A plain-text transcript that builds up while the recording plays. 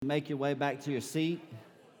make your way back to your seat,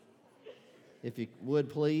 if you would,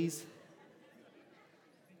 please.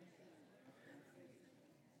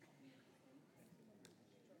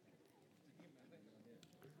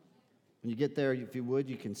 When you get there, if you would,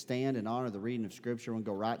 you can stand and honor the reading of Scripture and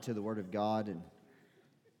go right to the Word of God. And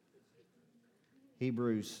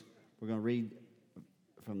Hebrews, we're going to read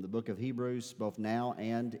from the book of Hebrews, both now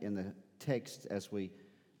and in the text as we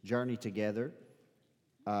journey together.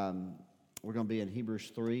 We're going to be in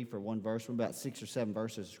Hebrews 3 for one verse. We're about 6 or 7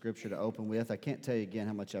 verses of Scripture to open with. I can't tell you again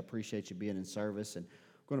how much I appreciate you being in service. And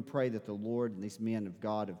we're going to pray that the Lord and these men of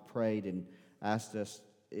God have prayed and asked us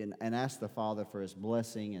and asked the Father for His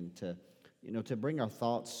blessing and to bring our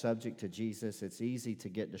thoughts subject to Jesus. It's easy to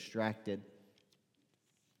get distracted.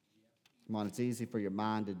 Come on, it's easy for your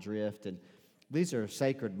mind to drift. And these are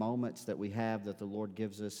sacred moments that we have that the Lord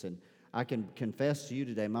gives us. And I can confess to you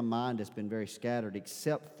today, my mind has been very scattered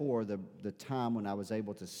except for the time when I was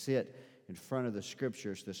able to sit in front of the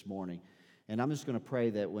Scriptures this morning. And I'm just going to pray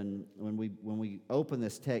that when we open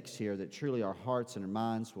this text here, that truly our hearts and our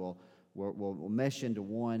minds will mesh into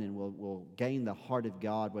one, and we'll gain the heart of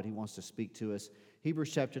God, what He wants to speak to us.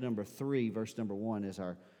 Hebrews chapter number 3, verse number 1 is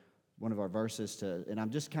one of our verses. And I'm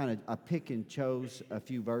just I pick and chose a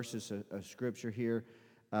few verses of Scripture here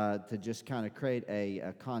to just kind of create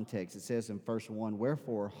a context. It says in verse 1,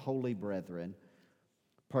 "Wherefore, holy brethren,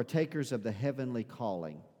 partakers of the heavenly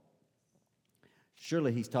calling."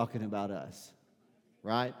 Surely he's talking about us,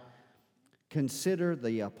 right? "Consider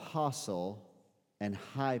the apostle and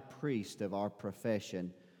high priest of our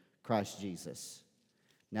profession, Christ Jesus."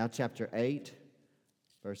 Now chapter 8,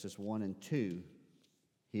 verses 1 and 2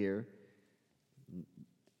 here.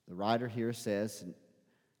 The writer here says,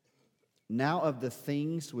 "Now of the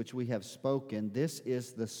things which we have spoken, this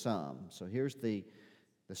is the sum." So here's the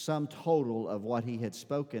sum total of what he had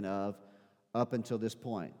spoken of up until this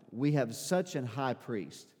point. "We have such an high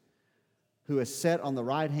priest who is set on the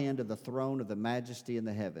right hand of the throne of the majesty in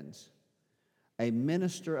the heavens, a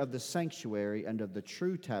minister of the sanctuary and of the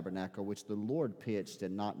true tabernacle which the Lord pitched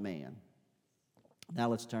and not man." Now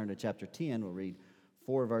let's turn to chapter 10. We'll read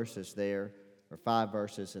 4 verses there, or 5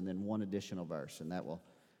 verses, and then one additional verse. And that will,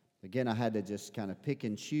 again, I had to just kind of pick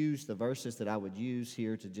and choose the verses that I would use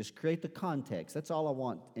here to just create the context. That's all I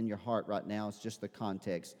want in your heart right now, is just the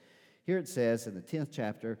context. Here it says in the 10th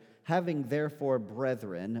chapter, "Having therefore,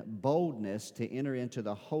 brethren, boldness to enter into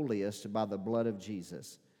the holiest by the blood of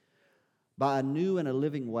Jesus, by a new and a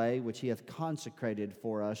living way which He hath consecrated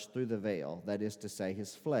for us through the veil, that is to say,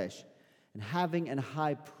 His flesh, and having an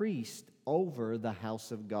high priest over the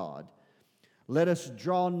house of God. Let us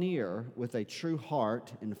draw near with a true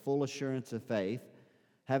heart in full assurance of faith,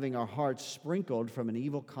 having our hearts sprinkled from an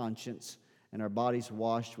evil conscience and our bodies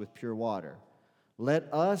washed with pure water.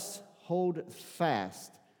 Let us hold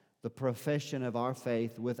fast the profession of our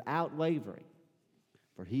faith without wavering,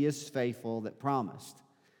 for He is faithful that promised."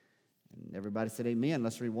 And everybody said amen.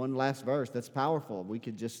 Let's read one last verse. That's powerful. We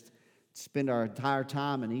could just spend our entire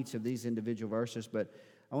time in each of these individual verses, but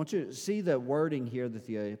I want you to see the wording here that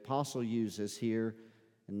the apostle uses here.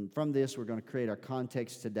 And from this, we're going to create our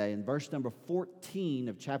context today. In verse number 14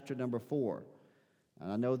 of chapter number 4, and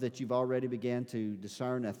I know that you've already began to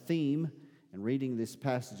discern a theme in reading this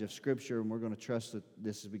passage of Scripture, and we're going to trust that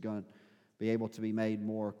this is going to be able to be made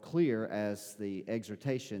more clear as the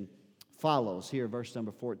exhortation follows. Here, verse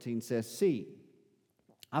number 14 says, "See."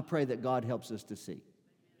 I pray that God helps us to see.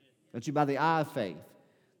 Don't you? By the eye of faith.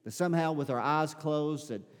 That somehow with our eyes closed,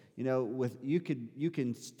 that you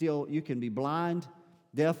can be blind,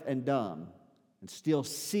 deaf, and dumb, and still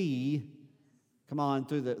see. Come on,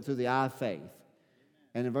 through the eye of faith.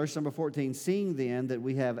 And in verse number 14, "Seeing then that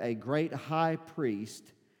we have a great high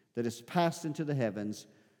priest that is passed into the heavens,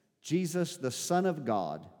 Jesus the Son of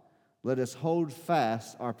God, let us hold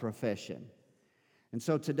fast our profession." And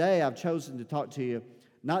so today I've chosen to talk to you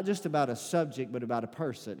not just about a subject, but about a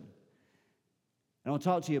person. I want to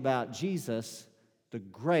talk to you about Jesus, the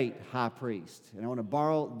great high priest. And I want to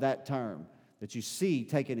borrow that term that you see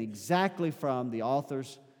taken exactly from the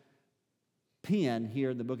author's pen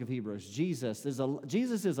here in the book of Hebrews. Jesus is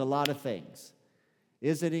a lot of things,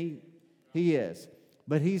 isn't He? He is.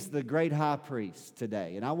 But He's the great high priest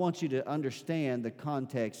today. And I want you to understand the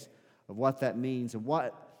context of what that means and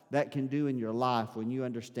what that can do in your life when you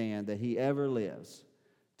understand that He ever lives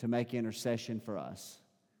to make intercession for us.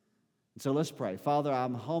 And so let's pray. Father,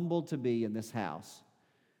 I'm humbled to be in this house.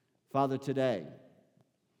 Father, today,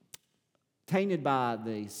 tainted by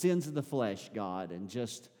the sins of the flesh, God, and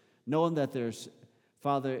just knowing that there's,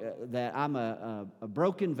 Father, that I'm a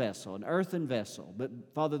broken vessel, an earthen vessel.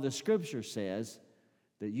 But, Father, the Scripture says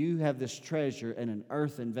that you have this treasure in an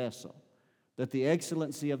earthen vessel, that the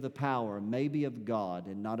excellency of the power may be of God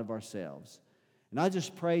and not of ourselves. And I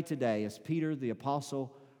just pray today, as Peter the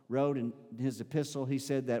apostle wrote in his epistle, he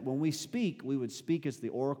said that when we speak, we would speak as the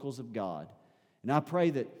oracles of God. And I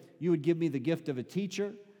pray that you would give me the gift of a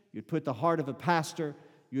teacher, you'd put the heart of a pastor,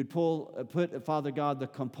 you would put, Father God, the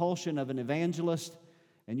compulsion of an evangelist,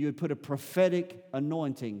 and you would put a prophetic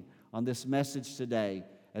anointing on this message today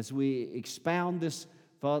as we expound this,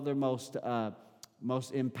 Father, most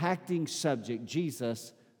impacting subject,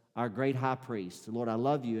 Jesus, our great high priest. Lord, I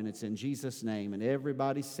love you, and it's in Jesus' name. And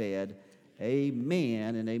everybody said,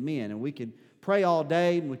 amen and amen. And we could pray all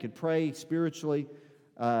day, and we could pray spiritually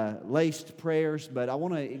laced prayers, but I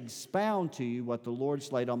want to expound to you what the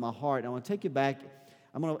Lord's laid on my heart. I want to take you back.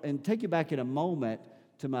 I'm going to take you back in a moment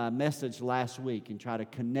to my message last week and try to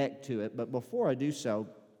connect to it. But before I do so,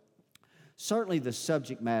 certainly the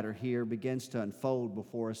subject matter here begins to unfold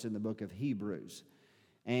before us in the book of Hebrews.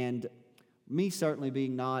 And me certainly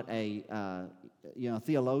being not a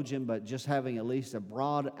theologian, but just having at least a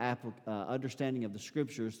broad understanding of the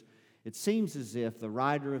Scriptures, it seems as if the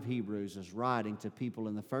writer of Hebrews is writing to people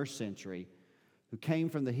in the first century who came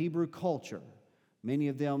from the Hebrew culture. Many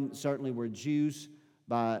of them certainly were Jews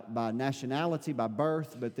by nationality, by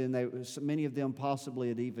birth, but then many of them possibly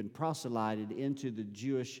had even proselyted into the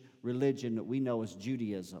Jewish religion that we know as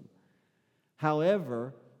Judaism.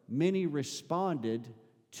 However, many responded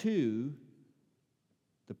to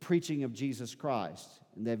the preaching of Jesus Christ,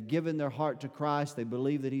 and they've given their heart to Christ. They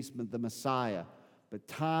believe that He's the Messiah, but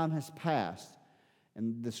time has passed,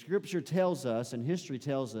 and the Scripture tells us, and history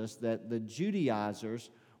tells us, that the Judaizers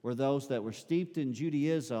were those that were steeped in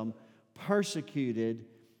Judaism, persecuted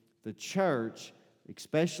the church,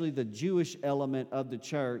 especially the Jewish element of the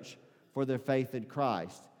church, for their faith in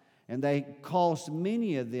Christ. And they caused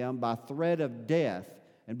many of them, by threat of death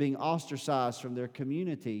and being ostracized from their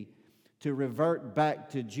community, to revert back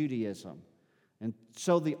to Judaism. And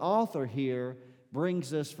so the author here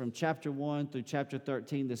brings us from chapter 1 through chapter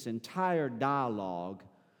 13 this entire dialogue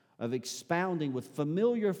of expounding with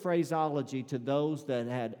familiar phraseology to those that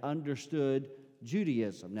had understood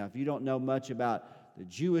Judaism. Now, if you don't know much about the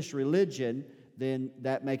Jewish religion, then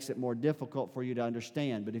that makes it more difficult for you to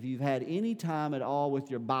understand. But if you've had any time at all with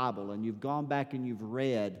your Bible and you've gone back and you've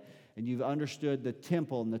read and you've understood the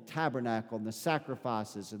temple and the tabernacle and the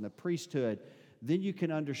sacrifices and the priesthood, then you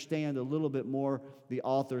can understand a little bit more the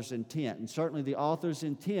author's intent. And certainly the author's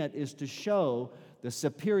intent is to show the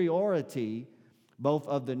superiority both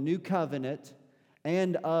of the new covenant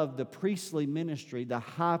and of the priestly ministry, the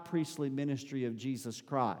high priestly ministry of Jesus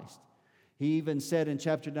Christ. He even said in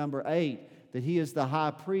chapter number 8 that He is the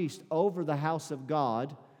high priest over the house of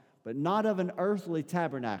God, but not of an earthly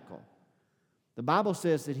tabernacle. The Bible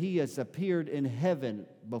says that He has appeared in heaven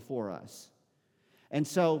before us. And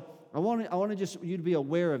so I want just you to be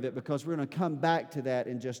aware of it, because we're going to come back to that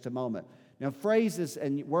in just a moment. Now, phrases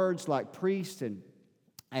and words like priest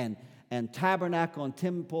and tabernacle and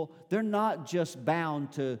temple, they're not just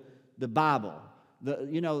bound to the Bible.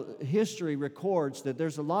 History records that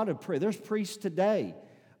there's a lot of there's priests today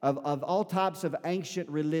of all types of ancient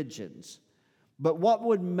religions. But what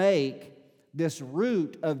would make this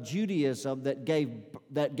root of Judaism that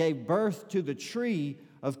gave birth to the tree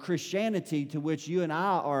of Christianity, to which you and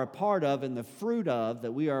I are a part of, and the fruit of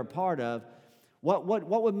that we are a part of, what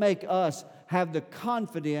would make us have the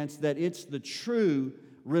confidence that it's the true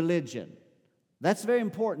religion? That's very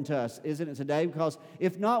important to us, isn't it, today? Because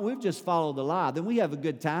if not, we've just followed the lie. Then we have a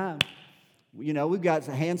good time. We've got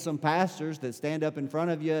some handsome pastors that stand up in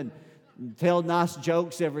front of you and tell nice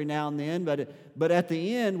jokes every now and then, but at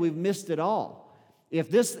the end, we've missed it all.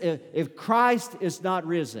 If Christ is not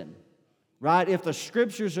risen, right? If the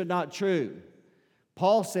Scriptures are not true,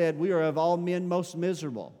 Paul said we are of all men most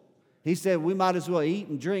miserable. He said we might as well eat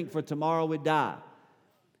and drink, for tomorrow we die.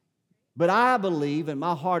 But I believe in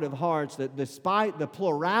my heart of hearts that despite the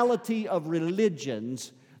plurality of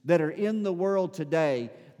religions that are in the world today,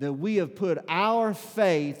 that we have put our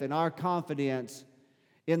faith and our confidence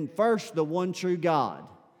in first the one true God,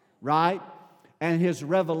 right? And His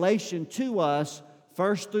revelation to us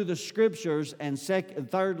first through the Scriptures, and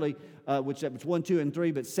thirdly, which is 1, 2, and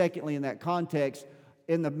 3, but secondly in that context,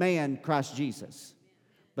 in the man Christ Jesus.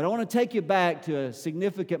 But I want to take you back to a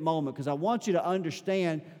significant moment, because I want you to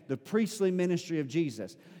understand the priestly ministry of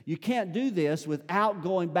Jesus. You can't do this without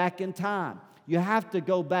going back in time. You have to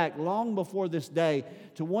go back long before this day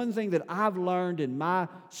to one thing that I've learned in my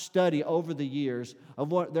study over the years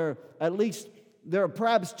of what there are at least there are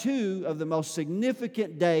perhaps two of the most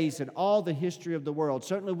significant days in all the history of the world.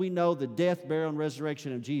 Certainly we know the death, burial, and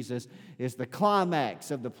resurrection of Jesus is the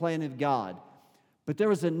climax of the plan of God. But there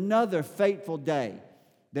was another fateful day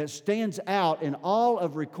that stands out in all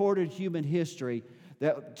of recorded human history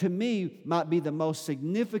that to me might be the most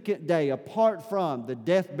significant day apart from the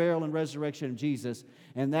death, burial, and resurrection of Jesus,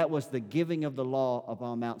 and that was the giving of the law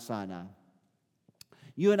upon Mount Sinai.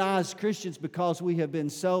 You and I as Christians, because we have been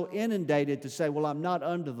so inundated to say, well, I'm not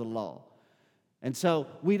under the law. And so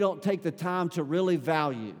we don't take the time to really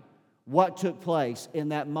value what took place in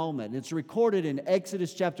that moment. It's recorded in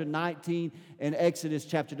Exodus chapter 19 and Exodus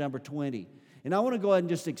chapter number 20. And I want to go ahead and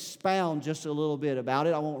just expound just a little bit about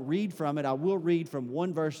it. I won't read from it. I will read from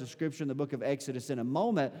one verse of Scripture in the book of Exodus in a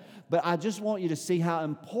moment. But I just want you to see how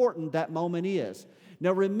important that moment is.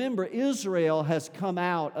 Now remember, Israel has come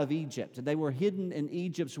out of Egypt. And they were hidden in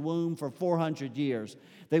Egypt's womb for 400 years.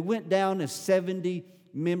 They went down as 70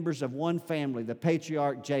 members of one family, the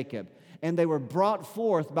patriarch Jacob. And they were brought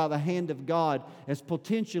forth by the hand of God as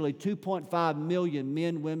potentially 2.5 million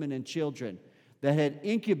men, women, and children that had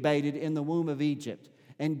incubated in the womb of Egypt.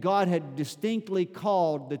 And God had distinctly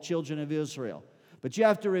called the children of Israel. But you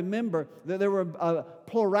have to remember that there were a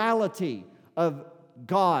plurality of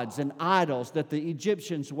gods and idols that the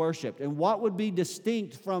Egyptians worshipped. And what would be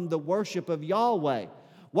distinct from the worship of Yahweh?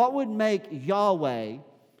 What would make Yahweh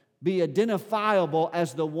be identifiable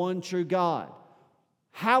as the one true God?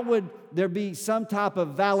 How would there be some type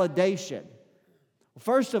of validation?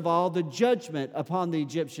 First of all, the judgment upon the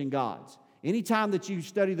Egyptian gods. Anytime that you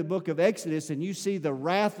study the book of Exodus and you see the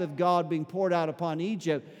wrath of God being poured out upon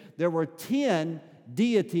Egypt, there were 10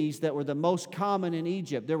 deities that were the most common in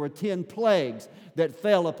Egypt. There were 10 plagues that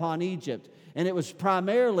fell upon Egypt. And it was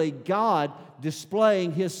primarily God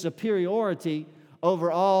displaying His superiority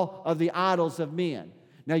over all of the idols of men.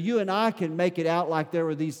 Now, you and I can make it out like there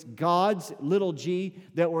were these gods, little g,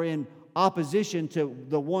 that were in opposition to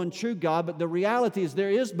the one true God, but the reality is there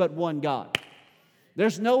is but one God.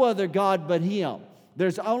 There's no other God but Him.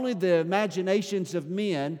 There's only the imaginations of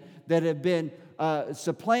men that have been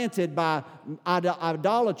supplanted by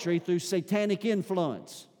idolatry through satanic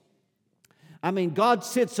influence. I mean, God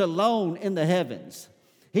sits alone in the heavens.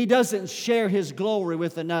 He doesn't share His glory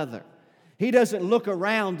with another. He doesn't look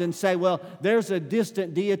around and say, well, there's a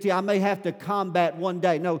distant deity I may have to combat one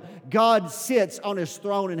day. No, God sits on His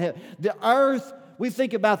throne in heaven. The earth, we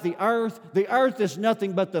think about the earth is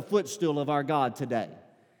nothing but the footstool of our God today.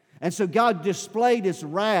 And so God displayed His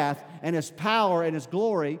wrath and His power and His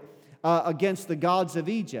glory against the gods of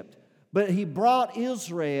Egypt. But He brought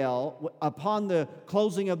Israel upon the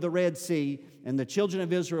closing of the Red Sea and the children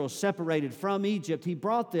of Israel separated from Egypt. He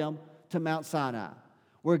brought them to Mount Sinai,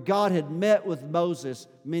 where God had met with Moses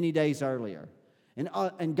many days earlier.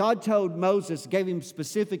 And God told Moses, gave him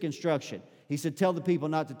specific instruction. He said, tell the people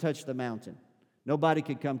not to touch the mountain. Nobody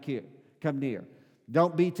could come near.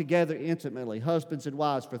 Don't be together intimately, husbands and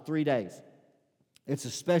wives, for 3 days. It's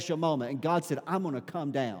a special moment. And God said, I'm going to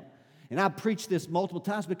come down. And I preached this multiple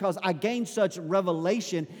times because I gained such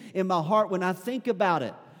revelation in my heart when I think about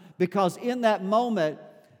it. Because in that moment,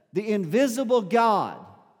 the invisible God,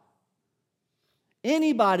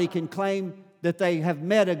 anybody can claim that they have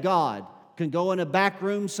met a God, can go in a back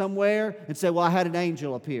room somewhere and say, well, I had an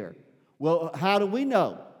angel appear. Well, how do we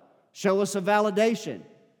know? Show us a validation.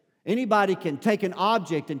 Anybody can take an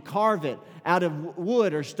object and carve it out of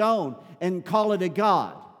wood or stone and call it a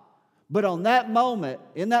God. But in that moment,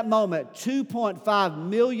 2.5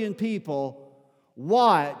 million people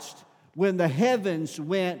watched when the heavens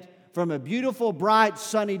went from a beautiful, bright,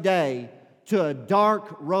 sunny day to a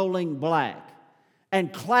dark, rolling black.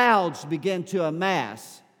 And clouds began to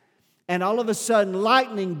amass. And all of a sudden,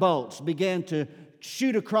 lightning bolts began to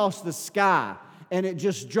shoot across the sky. And it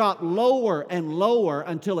just dropped lower and lower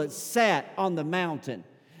until it sat on the mountain.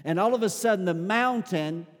 And all of a sudden, the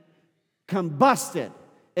mountain combusted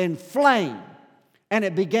in flame. And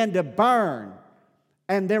it began to burn.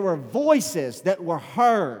 And there were voices that were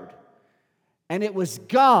heard. And it was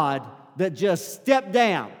God that just stepped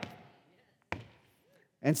down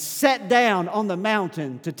and sat down on the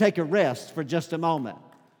mountain to take a rest for just a moment.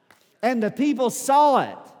 And the people saw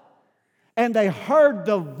it. And they heard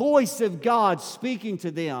the voice of God speaking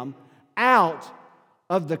to them out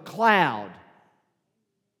of the cloud.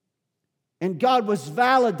 And God was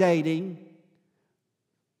validating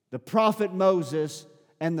the prophet Moses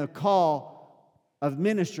and the call of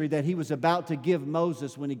ministry that He was about to give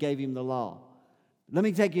Moses when He gave him the law. Let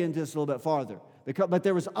me take you into this a little bit farther. But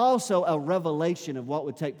there was also a revelation of what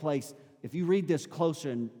would take place. If you read this closer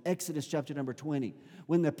in Exodus chapter number 20,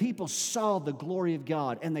 when the people saw the glory of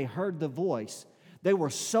God and they heard the voice, They were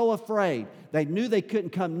so afraid. They knew they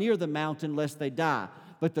couldn't come near the mountain lest they die.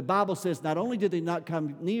 But the Bible says not only did they not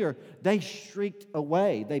come near, they shrieked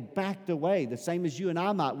away. They backed away, the same as you and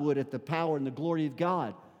I might would at the power and the glory of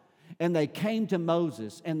God. And they came to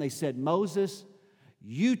Moses and they said, Moses,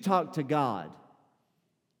 you talk to God.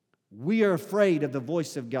 We are afraid of the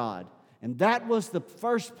voice of God. And that was the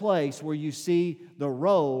first place where you see the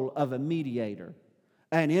role of a mediator,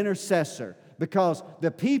 an intercessor, because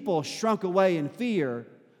the people shrunk away in fear,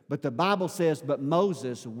 but the Bible says, but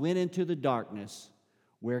Moses went into the darkness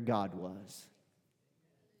where God was.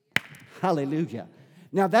 Hallelujah.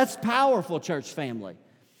 Now that's powerful, church family.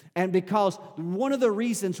 And because one of the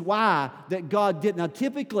reasons why that God did, now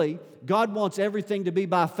typically God wants everything to be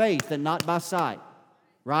by faith and not by sight,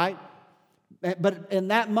 right? But in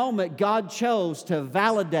that moment, God chose to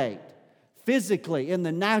validate physically in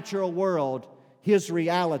the natural world His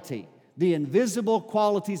reality. The invisible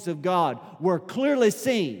qualities of God were clearly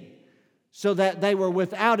seen so that they were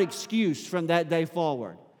without excuse from that day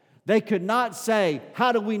forward. They could not say,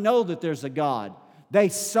 how do we know that there's a God? They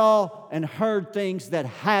saw and heard things that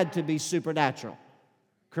had to be supernatural.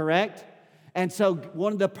 Correct? And so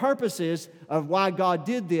one of the purposes of why God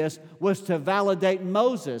did this was to validate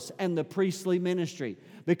Moses and the priestly ministry,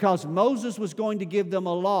 because Moses was going to give them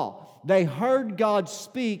a law. They heard God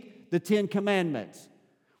speak the 10 Commandments,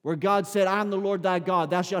 where God said, I am the Lord thy God.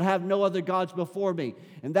 Thou shalt have no other gods before me.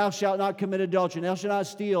 And thou shalt not commit adultery. And thou shalt not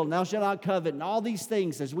steal. And thou shalt not covet. And all these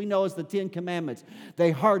things, as we know as the 10 Commandments. They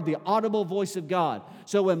heard the audible voice of God.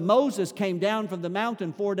 So when Moses came down from the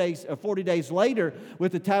mountain 40 days later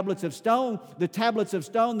with the tablets of stone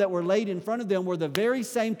that were laid in front of them were the very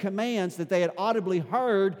same commands that they had audibly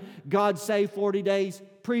heard God say 40 days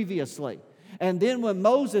previously. And then when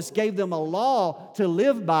Moses gave them a law to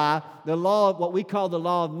live by, the law, what we call the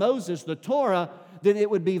law of Moses, the Torah, then it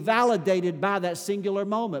would be validated by that singular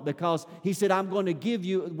moment, because he said, I'm going to give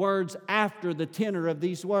you words after the tenor of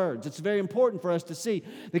these words. It's very important for us to see,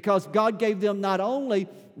 because God gave them not only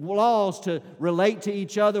laws to relate to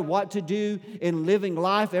each other, what to do in living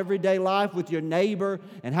life, everyday life with your neighbor,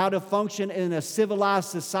 and how to function in a civilized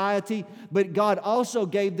society, but God also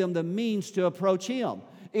gave them the means to approach Him.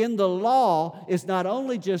 In the law, it's not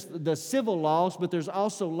only just the civil laws, but there's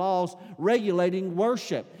also laws regulating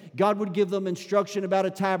worship. God would give them instruction about a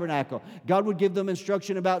tabernacle. God would give them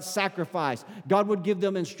instruction about sacrifice. God would give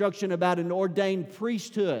them instruction about an ordained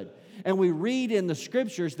priesthood. And we read in the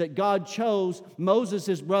Scriptures that God chose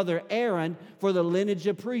Moses' brother Aaron for the lineage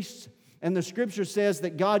of priests. And the Scripture says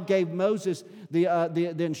that God gave Moses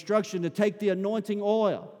the instruction to take the anointing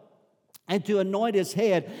oil and to anoint his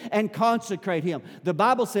head and consecrate him. The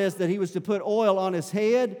Bible says that he was to put oil on his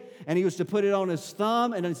head, and he was to put it on his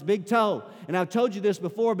thumb and his big toe. And I've told you this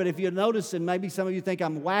before, but if you notice, and maybe some of you think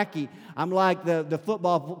I'm wacky, I'm like the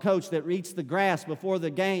football coach that eats the grass before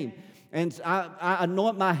the game. And I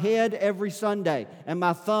anoint my head every Sunday, and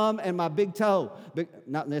my thumb and my big toe. But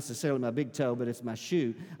not necessarily my big toe, but it's my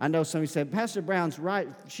shoe. I know somebody said, Pastor Brown's right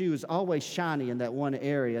shoe is always shiny in that one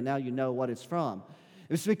area. Now you know what it's from.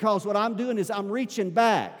 It's because what I'm doing is I'm reaching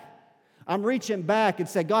back. I'm reaching back and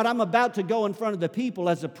say, God, I'm about to go in front of the people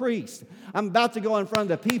as a priest. I'm about to go in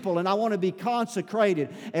front of the people, and I want to be consecrated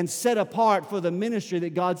and set apart for the ministry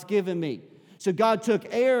that God's given me. So God took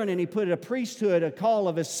Aaron and He put a priesthood, a call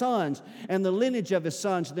of his sons, and the lineage of his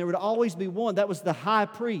sons. And there would always be one. That was the high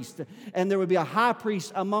priest. And there would be a high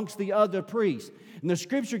priest amongst the other priests. And the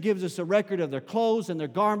Scripture gives us a record of their clothes and their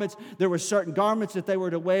garments. There were certain garments that they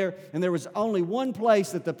were to wear, and there was only one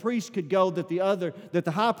place that the priest could go, that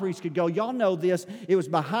the high priest could go. Y'all know this. It was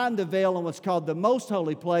behind the veil in what's called the most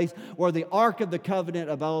holy place, where the Ark of the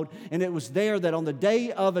Covenant abode. And it was there that on the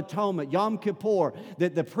Day of Atonement, Yom Kippur,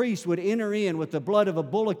 that the priest would enter in with the blood of a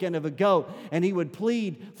bullock and of a goat, and he would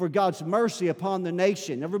plead for God's mercy upon the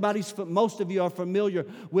nation. Most of you are familiar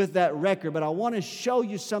with that record, but I want to show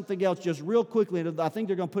you something else just real quickly. I think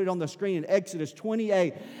they're going to put it on the screen. In Exodus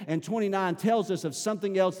 28 and 29 tells us of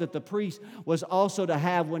something else that the priest was also to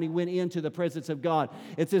have when he went into the presence of God.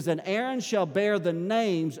 It says, and Aaron shall bear the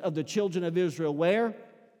names of the children of Israel. Where?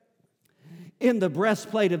 In the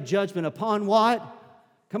breastplate of judgment. Upon what?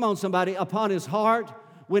 Come on, somebody. Upon his heart,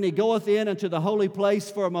 when he goeth in unto the holy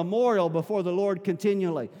place for a memorial before the Lord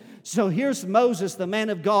continually. So here's Moses, the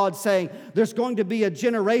man of God, saying there's going to be a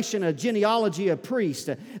generation, a genealogy of priests.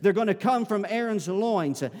 They're going to come from Aaron's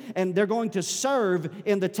loins, and they're going to serve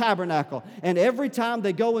in the tabernacle. And every time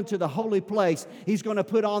they go into the holy place, he's going to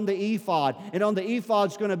put on the ephod. And on the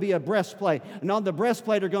ephod is going to be a breastplate. And on the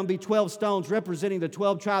breastplate are going to be 12 stones representing the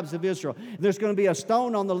 12 tribes of Israel. And there's going to be a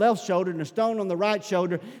stone on the left shoulder and a stone on the right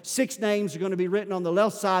shoulder. 6 names are going to be written on the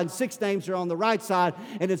left side, and 6 names are on the right side,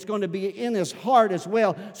 and it's going to be in his heart as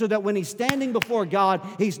well, so that when he's standing before God,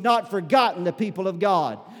 he's not forgotten the people of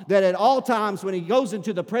God. That at all times when he goes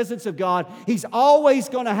into the presence of God, he's always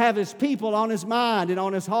going to have his people on his mind and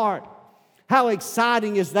on his heart. How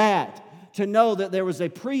exciting is that, to know that there was a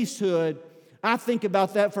priesthood. I think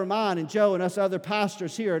about that for mine and Joe and us other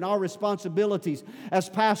pastors here and our responsibilities as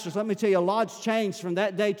pastors. Let me tell you, a lot's changed from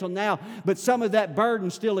that day till now, but some of that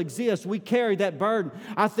burden still exists. We carry that burden.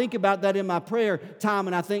 I think about that in my prayer time,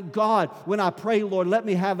 and I think, God, when I pray, Lord, let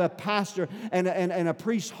me have a pastor and a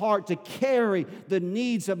priest's heart to carry the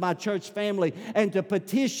needs of my church family and to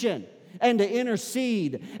petition and to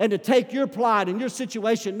intercede and to take your plight and your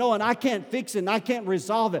situation, knowing I can't fix it and I can't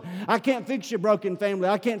resolve it. I can't fix your broken family.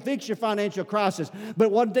 I can't fix your financial crisis.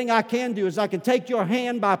 But one thing I can do is I can take your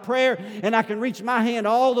hand by prayer, and I can reach my hand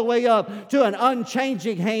all the way up to an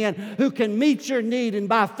unchanging hand who can meet your need. And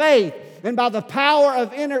by faith and by the power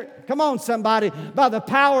of by the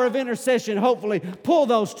power of intercession, hopefully pull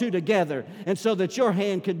those two together, and so that your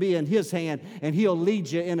hand could be in his hand and he'll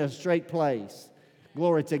lead you in a straight place.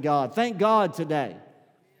 Glory to God. Thank God today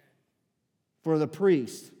for the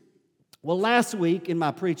priest. Well, last week in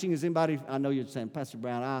my preaching, I know you're saying, Pastor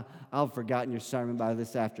Brown, I've forgotten your sermon by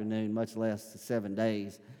this afternoon, much less 7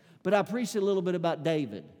 days. But I preached a little bit about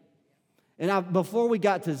David. And before we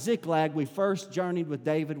got to Ziklag, we first journeyed with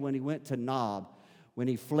David when he went to Nob, when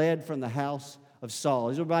he fled from the house of Saul.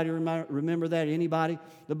 Does everybody remember that? Anybody?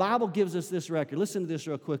 The Bible gives us this record. Listen to this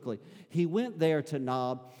real quickly. He went there to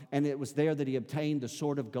Nob, and it was there that he obtained the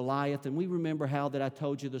sword of Goliath. And we remember how that I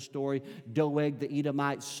told you the story. Doeg the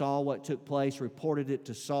Edomite saw what took place, reported it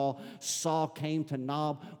to Saul. Saul came to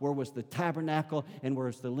Nob, where was the tabernacle and where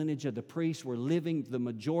was the lineage of the priests were living, the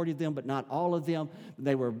majority of them, but not all of them.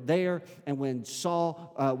 They were there, and when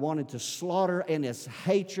Saul wanted to slaughter, and his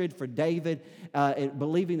hatred for David, and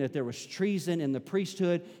believing that there was treason in the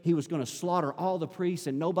priesthood, he was going to slaughter all the priests,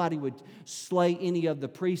 and nobody would slay any of the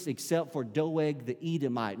priests except for Doeg the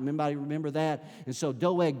Edomite. Anybody remember that? And so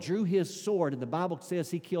Doeg drew his sword, and the Bible says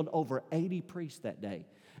he killed over 80 priests that day.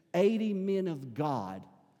 80 men of God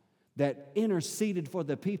that interceded for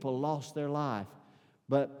the people lost their life.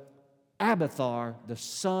 But Abiathar, the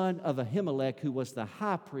son of Ahimelech, who was the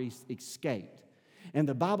high priest, escaped. And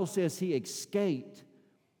the Bible says he escaped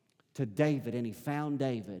to David, and he found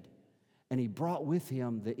David, and he brought with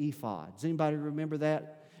him the ephod. Does anybody remember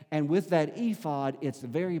that? And with that ephod, it's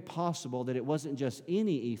very possible that it wasn't just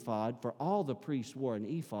any ephod, for all the priests wore an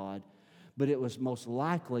ephod, but it was most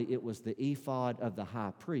likely it was the ephod of the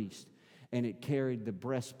high priest, and it carried the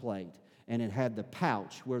breastplate, and it had the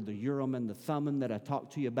pouch where the Urim and the Thummim that I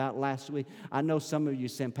talked to you about last week. I know some of you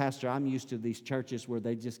saying, Pastor, I'm used to these churches where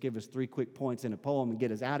they just give us 3 quick points in a poem and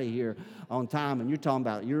get us out of here on time, and you're talking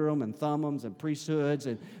about Urim and Thummims and priesthoods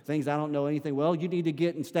and things I don't know anything. Well, you need to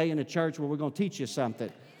get and stay in a church where we're going to teach you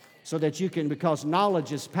something so that you can, because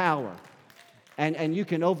knowledge is power. And you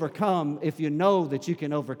can overcome if you know that you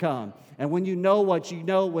can overcome. And when you know what you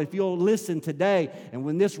know, if you'll listen today, and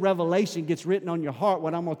when this revelation gets written on your heart,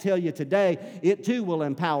 what I'm going to tell you today, it too will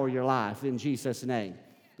empower your life in Jesus' name.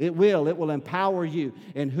 It will. It will empower you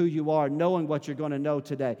in who you are, knowing what you're going to know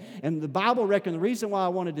today. And the Bible reckons, the reason why I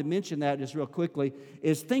wanted to mention that just real quickly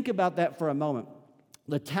is think about that for a moment.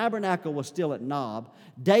 The tabernacle was still at Nob.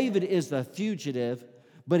 David is the fugitive,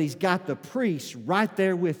 but he's got the priest right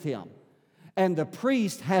there with him. And the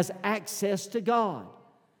priest has access to God.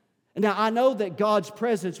 Now, I know that God's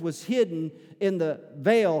presence was hidden in the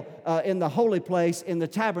veil, in the holy place, in the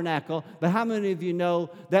tabernacle, but how many of you know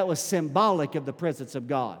that was symbolic of the presence of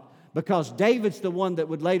God? Because David's the one that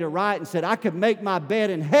would later write and said, I could make my bed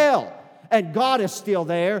in hell, and God is still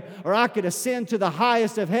there, or I could ascend to the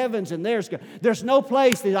highest of heavens, and there's God. There's no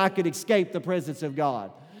place that I could escape the presence of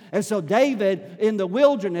God. And so David in the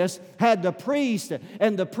wilderness had the priest,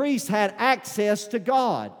 and the priest had access to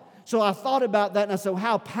God. So I thought about that, and I said,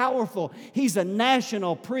 how powerful. He's a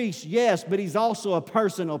national priest, yes, but he's also a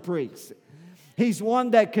personal priest. He's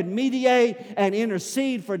one that could mediate and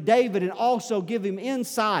intercede for David and also give him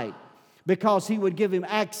insight, because he would give him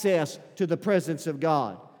access to the presence of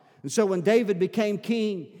God. And so when David became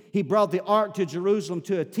king, he brought the ark to Jerusalem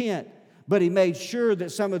to a tent. But he made sure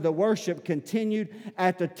that some of the worship continued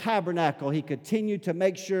at the tabernacle. He continued to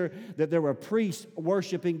make sure that there were priests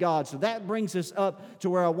worshiping God. So that brings us up to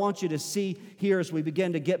where I want you to see here as we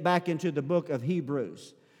begin to get back into the book of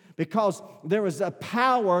Hebrews. Because there was a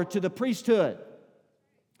power to the priesthood.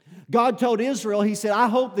 God told Israel, He said, I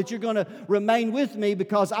hope that you're going to remain with me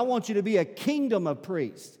because I want you to be a kingdom of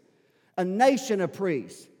priests, a nation of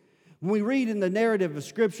priests. When we read in the narrative of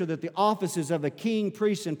Scripture that the offices of a king,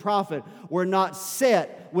 priest, and prophet were not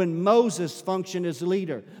set when Moses functioned as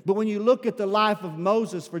leader. But when you look at the life of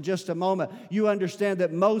Moses for just a moment, you understand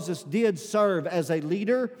that Moses did serve as a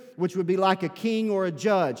leader, which would be like a king or a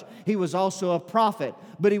judge. He was also a prophet,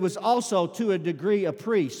 but he was also to a degree a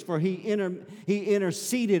priest, for he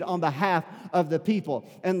interceded on behalf of the people.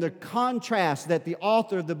 And the contrast that the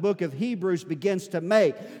author of the book of Hebrews begins to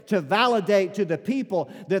make to validate to the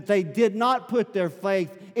people that they did not put their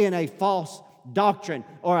faith in a false doctrine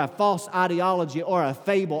or a false ideology or a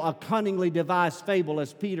fable, a cunningly devised fable,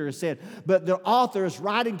 as Peter has said. But the author is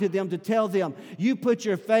writing to them to tell them, you put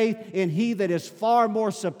your faith in He that is far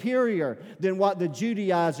more superior than what the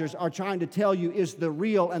Judaizers are trying to tell you is the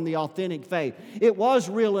real and the authentic faith. It was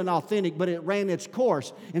real and authentic, but it ran its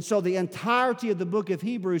course. And so the entirety of the book of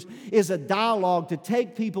Hebrews is a dialogue to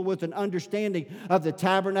take people with an understanding of the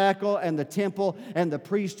tabernacle and the temple and the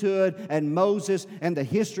priesthood and Moses and the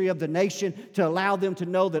history of the nation, to allow them to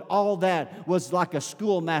know that all that was like a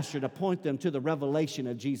schoolmaster to point them to the revelation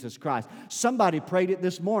of Jesus Christ. Somebody prayed it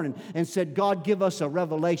this morning and said, God, give us a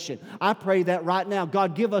revelation. I pray that right now.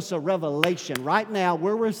 God, give us a revelation right now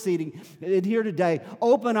where we're sitting here today.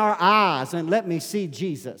 Open our eyes and let me see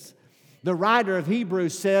Jesus. The writer of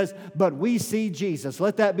Hebrews says, but we see Jesus.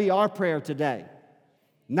 Let that be our prayer today.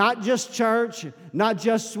 Not just church, not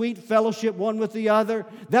just sweet fellowship one with the other.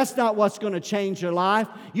 That's not what's going to change your life.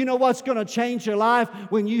 You know what's going to change your life?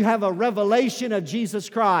 When you have a revelation of Jesus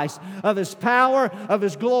Christ, of His power, of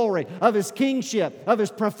His glory, of His kingship, of His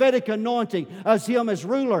prophetic anointing, as Him as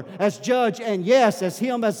ruler, as judge, and yes, as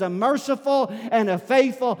Him as a merciful and a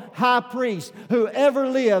faithful high priest who ever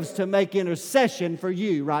lives to make intercession for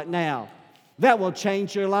you right now. That will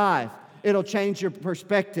change your life. It'll change your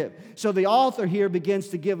perspective. So the author here begins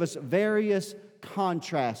to give us various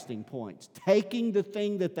contrasting points, taking the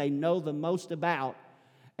thing that they know the most about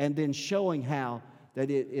and then showing how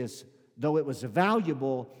that it is, though it was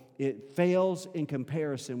valuable, it fails in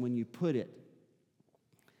comparison when you put it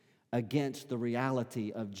against the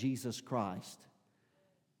reality of Jesus Christ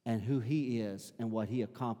and who He is and what He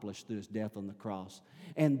accomplished through His death on the cross.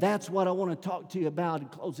 And that's what I want to talk to you about in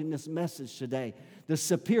closing this message today. The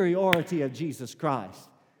superiority of Jesus Christ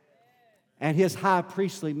and His high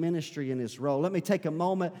priestly ministry and His role. Let me take a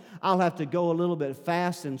moment. I'll have to go a little bit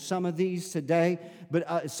fast in some of these today,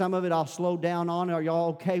 but some of it I'll slow down on. Are y'all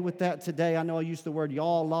okay with that today? I know I use the word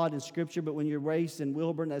y'all a lot in Scripture, but when you're raised in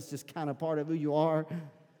Wilburn, that's just kind of part of who you are.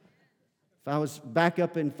 If I was back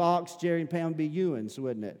up in Fox, Jerry and Pam would be Ewans,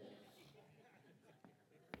 wouldn't it?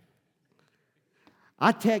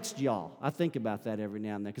 I text y'all. I think about that every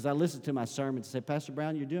now and then because I listen to my sermons and say, Pastor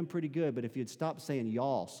Brown, you're doing pretty good, but if you'd stop saying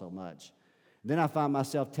y'all so much. Then I find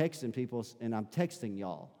myself texting people and I'm texting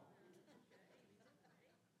y'all.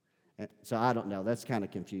 And so I don't know. That's kind of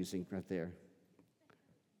confusing right there.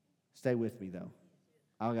 Stay with me, though.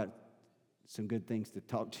 I've got some good things to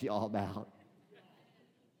talk to y'all about.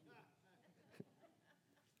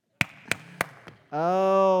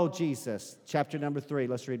 Oh, Jesus. Chapter number 3.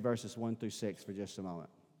 Let's read verses 1 through 6 for just a moment.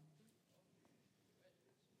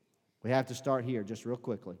 We have to start here just real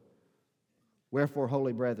quickly. Wherefore,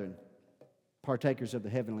 holy brethren, partakers of the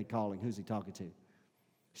heavenly calling. Who's he talking to?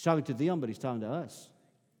 He's talking to them, but he's talking to us.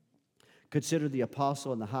 Consider the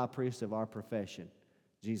apostle and the high priest of our profession,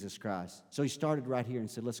 Jesus Christ. So he started right here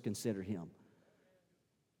and said, let's consider him.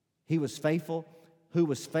 He was faithful. Who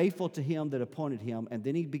was faithful to him that appointed him. And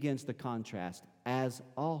then he begins the contrast. As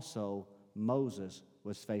also Moses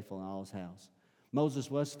was faithful in all his house. Moses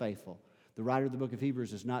was faithful. The writer of the book of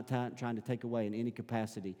Hebrews is not trying to take away in any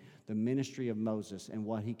capacity the ministry of Moses and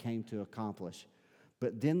what he came to accomplish.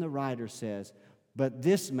 But then the writer says, but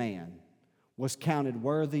this man was counted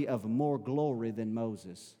worthy of more glory than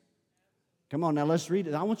Moses. Come on, now let's read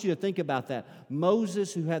it. I want you to think about that.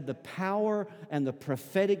 Moses, who had the power and the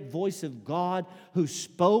prophetic voice of God, who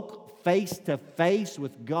spoke face to face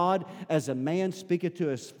with God as a man speaketh to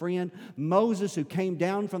his friend. Moses, who came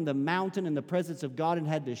down from the mountain in the presence of God and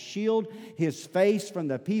had to shield his face from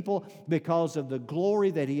the people because of the glory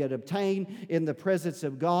that he had obtained in the presence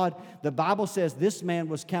of God. The Bible says this man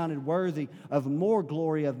was counted worthy of more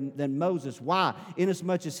glory than Moses. Why?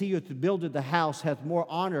 Inasmuch as he who builded the house hath more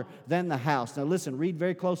honor than the house. Now listen, read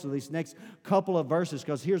very closely these next couple of verses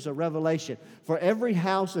because here's a revelation. For every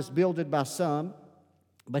house is builded by some,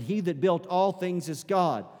 but he that built all things is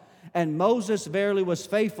God. And Moses verily was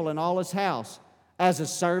faithful in all his house as a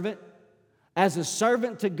servant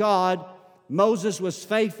to God Moses was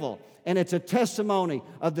faithful, and it's a testimony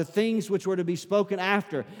of the things which were to be spoken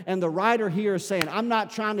after. And the writer here is saying, I'm not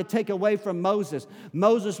trying to take away from Moses.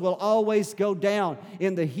 Moses will always go down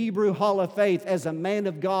in the Hebrew Hall of Faith as a man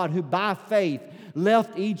of God who by faith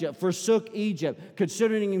left Egypt, forsook Egypt,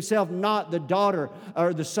 considering himself not the daughter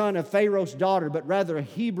or the son of Pharaoh's daughter, but rather a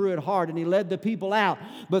Hebrew at heart, and he led the people out.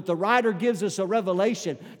 But the writer gives us a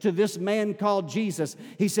revelation to this man called Jesus.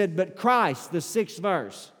 He said, but Christ, the 6th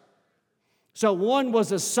verse. So one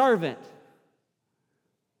was a servant,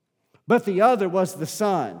 but the other was the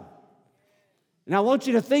son. And I want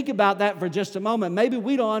you to think about that for just a moment. Maybe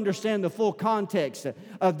we don't understand the full context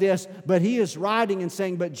of this, but he is writing and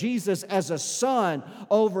saying, but Jesus as a son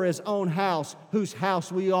over his own house, whose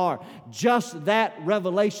house we are. Just that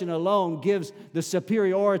revelation alone gives the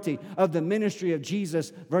superiority of the ministry of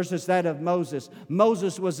Jesus versus that of Moses.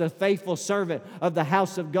 Moses was a faithful servant of the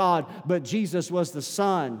house of God, but Jesus was the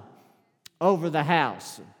son over the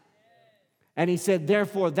house. And he said,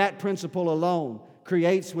 therefore, that principle alone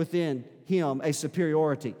creates within him a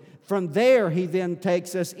superiority. From there, he then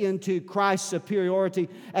takes us into Christ's superiority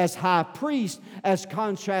as high priest, as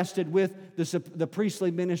contrasted with the priestly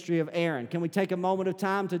ministry of Aaron. Can we take a moment of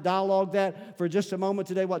time to dialogue that for just a moment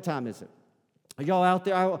today? What time is it? Are y'all out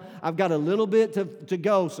there? I've got a little bit to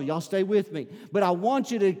go, so y'all stay with me. But I want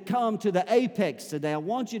you to come to the apex today. I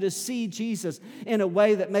want you to see Jesus in a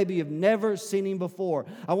way that maybe you've never seen him before.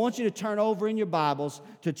 I want you to turn over in your Bibles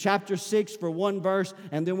to chapter 6 for one verse,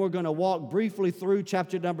 and then we're going to walk briefly through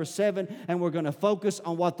chapter number 7, and we're going to focus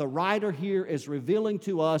on what the writer here is revealing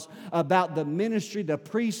to us about the ministry, the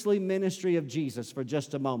priestly ministry of Jesus for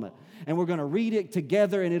just a moment. And we're going to read it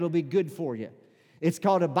together, and it'll be good for you. It's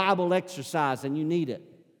called a Bible exercise, and you need it,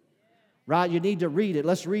 right? You need to read it.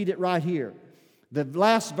 Let's read it right here. The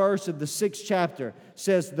last verse of the 6th chapter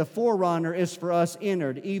says, the forerunner is for us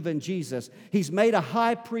entered, even Jesus. He's made a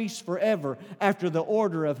high priest forever after the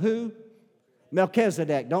order of who?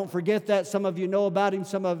 Melchizedek. Don't forget that. Some of you know about him,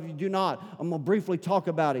 some of you do not. I'm going to briefly talk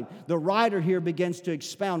about him. The writer here begins to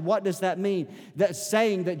expound. What does that mean? That's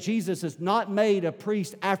saying that Jesus is not made a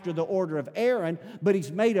priest after the order of Aaron, but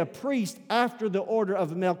he's made a priest after the order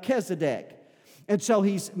of Melchizedek. And so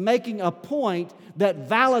he's making a point that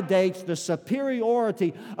validates the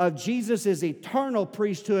superiority of Jesus' eternal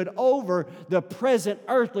priesthood over the present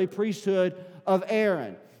earthly priesthood of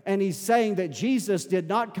Aaron. And he's saying that Jesus did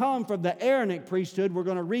not come from the Aaronic priesthood. We're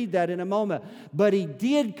going to read that in a moment. But he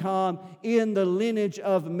did come in the lineage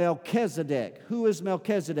of Melchizedek. Who is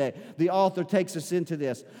Melchizedek? The author takes us into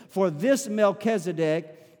this. For this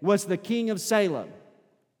Melchizedek was the king of Salem.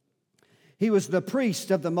 He was the priest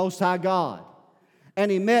of the Most High God. And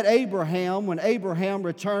he met Abraham when Abraham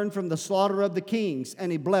returned from the slaughter of the kings,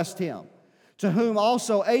 and he blessed him, to whom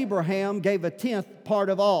also Abraham gave a 10th part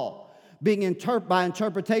of all. Being by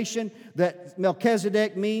interpretation that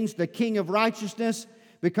Melchizedek means the king of righteousness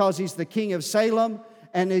because he's the king of Salem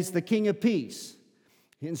and he's the king of peace.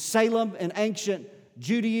 In Salem, in ancient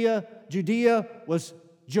Judea was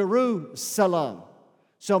Jerusalem.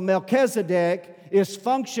 So Melchizedek is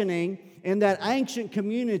functioning in that ancient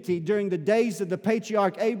community during the days of the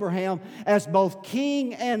patriarch Abraham as both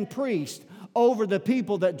king and priest over the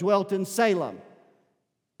people that dwelt in Salem.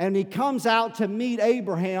 And he comes out to meet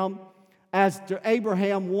Abraham as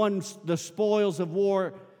Abraham won the spoils of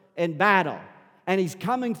war and battle. And he's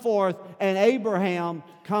coming forth, and Abraham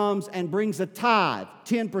comes and brings a tithe,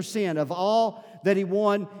 10% of all that he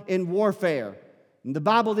won in warfare. And the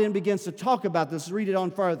Bible then begins to talk about this. Read it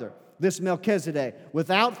on further. This Melchizedek,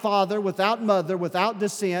 without father, without mother, without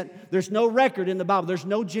descent. There's no record in the Bible. There's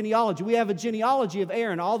no genealogy. We have a genealogy of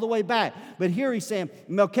Aaron all the way back. But here he's saying,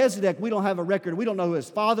 Melchizedek, we don't have a record. We don't know who his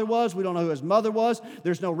father was. We don't know who his mother was.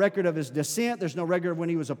 There's no record of his descent. There's no record of when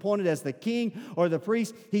he was appointed as the king or the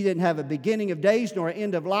priest. He didn't have a beginning of days nor an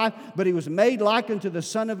end of life, but he was made like unto the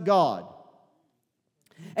Son of God.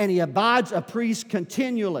 And he abides a priest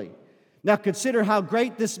continually. Now consider how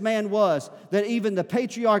great this man was, that even the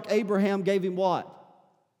patriarch Abraham gave him what?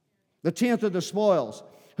 The 10th of the spoils.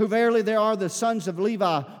 Who verily there are the sons of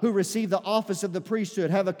Levi who receive the office of the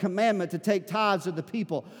priesthood, have a commandment to take tithes of the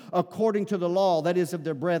people according to the law, that is of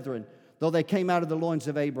their brethren, though they came out of the loins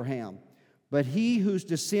of Abraham. But he whose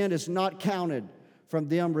descent is not counted from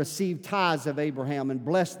them received tithes of Abraham and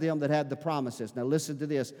blessed them that had the promises. Now listen to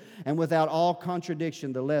this. And without all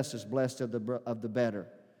contradiction, the less is blessed of the better.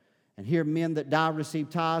 And here men that die receive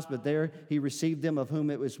tithes, but there he received them of whom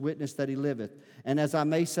it was witnessed that he liveth. And as I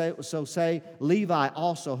may say, Levi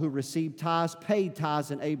also, who received tithes, paid tithes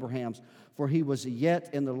in Abraham's. for he was yet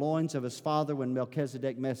in the loins of his father when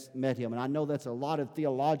Melchizedek met him. And I know that's a lot of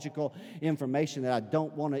theological information that I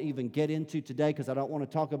don't want to even get into today because I don't want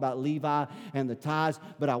to talk about Levi and the tithes,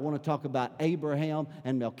 but I want to talk about Abraham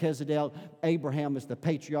and Melchizedek. Abraham is the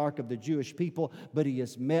patriarch of the Jewish people, but he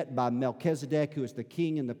is met by Melchizedek, who is the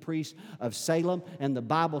king and the priest of Salem. And the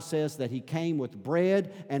Bible says that he came with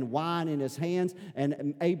bread and wine in his hands,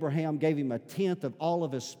 and Abraham gave him a tenth of all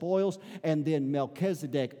of his spoils. And then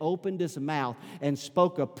Melchizedek opened his mouth and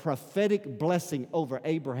spoke a prophetic blessing over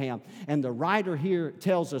Abraham. And the writer here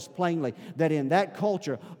tells us plainly that in that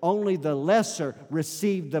culture, only the lesser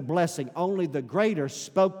received the blessing. Only the greater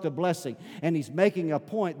spoke the blessing. And he's making a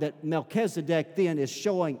point that Melchizedek then is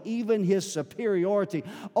showing even his superiority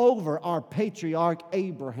over our patriarch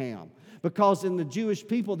Abraham. Because in the Jewish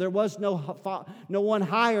people, there was no one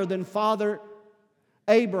higher than Father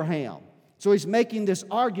Abraham. So he's making this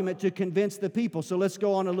argument to convince the people. So let's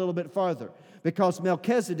go on a little bit further. Because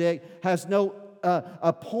Melchizedek has no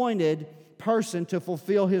appointed person to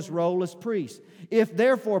fulfill his role as priest. If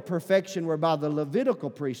therefore perfection were by the Levitical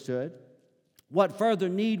priesthood, what further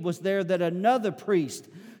need was there that another priest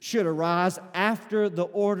should arise after the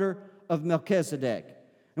order of Melchizedek?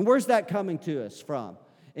 And where's that coming to us from?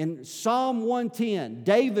 In Psalm 110,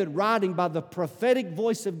 David, writing by the prophetic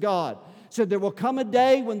voice of God, said there will come a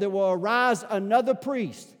day when there will arise another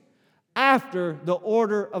priest after the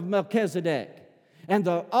order of Melchizedek. And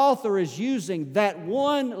the author is using that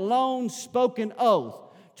one lone spoken oath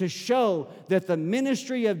to show that the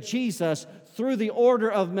ministry of Jesus through the order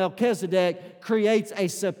of Melchizedek creates a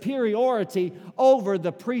superiority over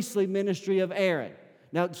the priestly ministry of Aaron.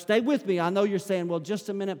 Now, stay with me. I know you're saying, well, just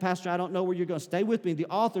a minute, Pastor, I don't know where you're going. Stay with me. The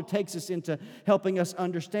author takes us into helping us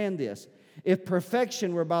understand this. If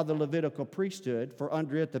perfection were by the Levitical priesthood, for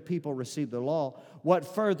under it the people received the law,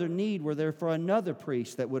 what further need were there for another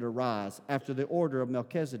priest that would arise after the order of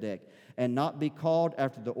Melchizedek and not be called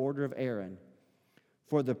after the order of Aaron?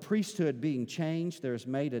 For the priesthood being changed, there is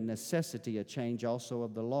made a necessity a change also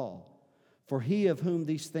of the law. For he of whom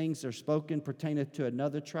these things are spoken pertaineth to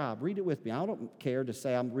another tribe. Read it with me. I don't care to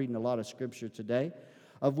say I'm reading a lot of Scripture today,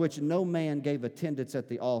 of which no man gave attendance at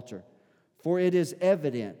the altar. For it is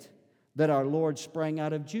evident that our Lord sprang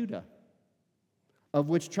out of Judah, of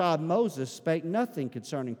which tribe Moses spake nothing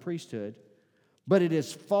concerning priesthood, but it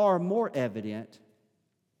is far more evident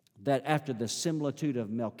that after the similitude of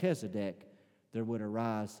Melchizedek, there would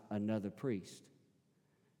arise another priest.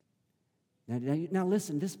 Now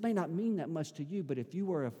listen, this may not mean that much to you, but if you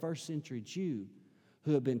were a first century Jew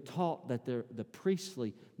who had been taught that the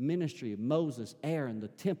priestly ministry of Moses, Aaron, the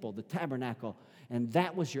temple, the tabernacle, and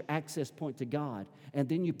that was your access point to God, and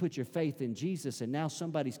then you put your faith in Jesus, and now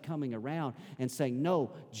somebody's coming around and saying,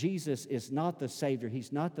 no, Jesus is not the Savior,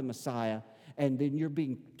 He's not the Messiah, and then you're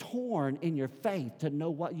being torn in your faith to know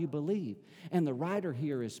what you believe. And the writer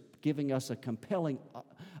here is giving us a compelling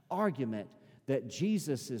argument that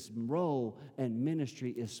Jesus' role and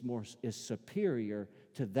ministry is superior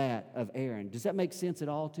to that of Aaron. Does that make sense at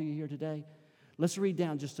all to you here today? Let's read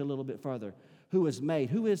down just a little bit further. Who is made?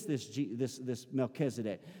 Who is this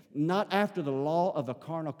Melchizedek? Not after the law of a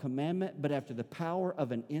carnal commandment, but after the power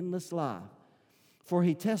of an endless life. For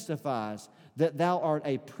he testifies that thou art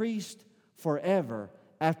a priest forever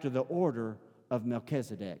after the order of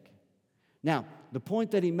Melchizedek. Now, the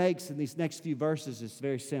point that he makes in these next few verses is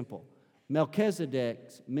very simple.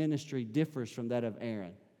 Melchizedek's ministry differs from that of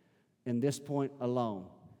Aaron in this point alone.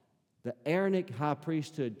 The Aaronic high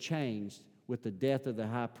priesthood changed with the death of the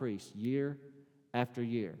high priest year after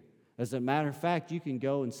year. As a matter of fact, you can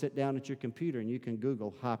go and sit down at your computer and you can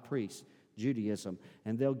Google high priest Judaism,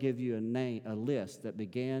 and they'll give you a list that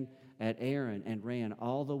began at Aaron and ran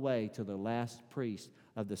all the way to the last priest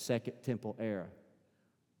of the Second Temple era.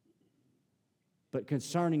 But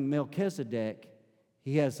concerning Melchizedek,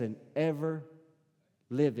 he has an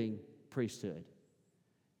ever-living priesthood.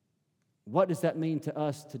 What does that mean to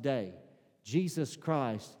us today? Jesus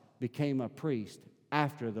Christ became a priest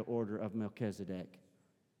after the order of Melchizedek.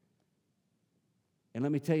 And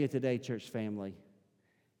let me tell you today, church family,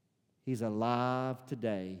 he's alive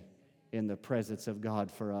today in the presence of God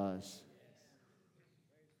for us.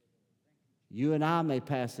 You and I may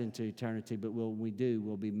pass into eternity, but when we do,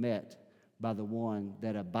 we'll be met by the one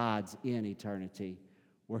that abides in eternity,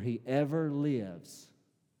 where he ever lives.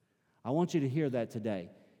 I want you to hear that today.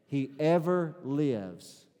 He ever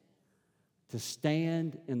lives to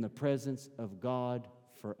stand in the presence of God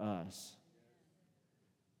for us.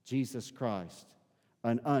 Jesus Christ,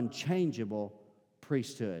 an unchangeable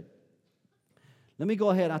priesthood. Let me go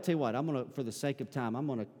ahead. I'll tell you what. For the sake of time, I'm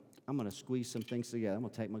gonna squeeze some things together. I'm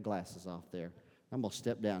gonna take my glasses off there. I'm going to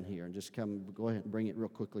step down here and just go ahead and bring it real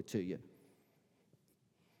quickly to you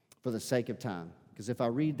for the sake of time. Because if I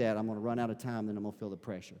read that, I'm going to run out of time, then I'm going to feel the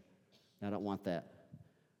pressure. And I don't want that.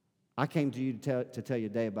 I came to you to tell you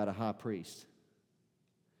today about a high priest.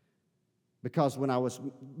 Because when I was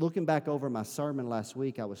looking back over my sermon last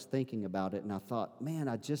week, I was thinking about it, and I thought, man,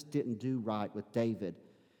 I just didn't do right with David.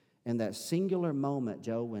 And that singular moment,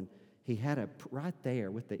 Joe, when he had right there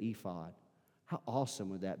with the ephod, how awesome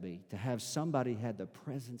would that be? To have somebody had the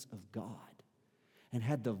presence of God and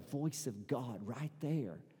had the voice of God right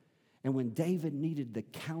there. And when David needed the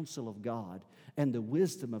counsel of God and the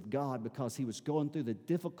wisdom of God because he was going through the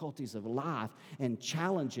difficulties of life and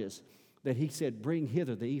challenges, that he said, bring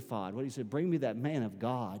hither the ephod. What he said, bring me that man of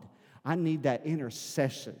God. I need that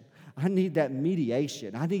intercession. I need that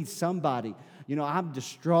mediation. I need somebody. You know, I'm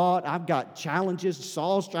distraught. I've got challenges.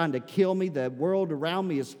 Saul's trying to kill me. The world around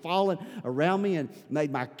me is falling around me, and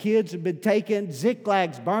my kids have been taken.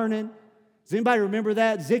 Ziklag's burning. Does anybody remember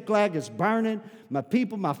that? Ziklag is burning. My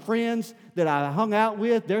people, my friends that I hung out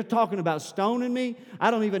with, they're talking about stoning me.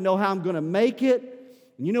 I don't even know how I'm going to make it.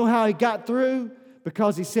 And you know how he got through?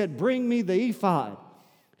 Because he said, bring me the ephod.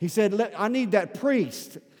 He said, I need that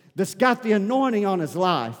priest that's got the anointing on his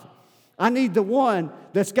life. I need the one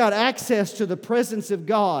that's got access to the presence of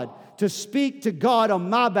God to speak to God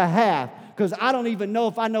on my behalf, because I don't even know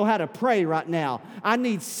if I know how to pray right now. I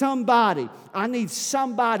need somebody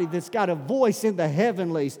that's got a voice in the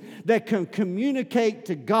heavenlies that can communicate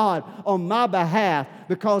to God on my behalf,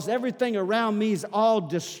 because everything around me is all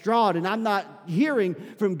distraught and I'm not hearing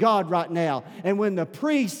from God right now. And when the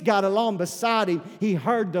priest got along beside him, he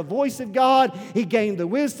heard the voice of God, he gained the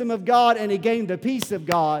wisdom of God, and he gained the peace of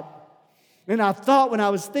God. And I thought, when I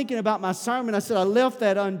was thinking about my sermon, I said, I left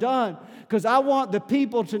that undone because I want the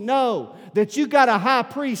people to know that you got a high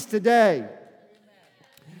priest today.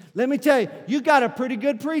 Let me tell you, you got a pretty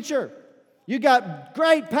good preacher. You got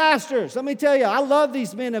great pastors. Let me tell you, I love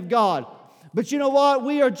these men of God. But you know what?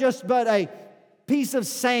 We are just but a piece of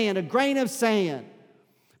sand, a grain of sand,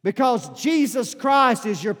 because Jesus Christ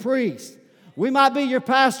is your priest. We might be your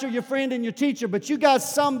pastor, your friend, and your teacher, but you got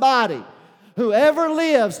somebody, whoever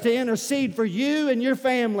lives, to intercede for you and your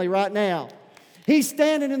family right now. He's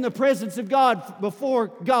standing in the presence of God, before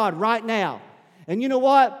God right now. And you know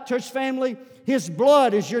what, church family? His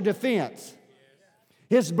blood is your defense.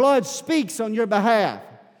 His blood speaks on your behalf.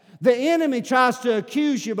 The enemy tries to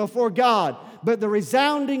accuse you before God, but the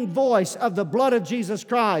resounding voice of the blood of Jesus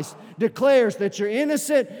Christ declares that you're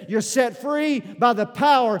innocent, you're set free by the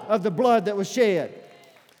power of the blood that was shed.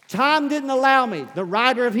 Time didn't allow me. The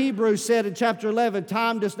writer of Hebrews said in chapter 11,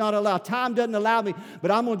 time does not allow. Time doesn't allow me,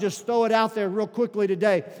 but I'm going to just throw it out there real quickly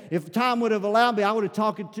today. If time would have allowed me, I would have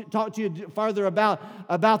talked to you further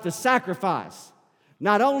about the sacrifice.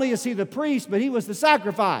 Not only is he the priest, but he was the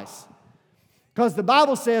sacrifice. Because the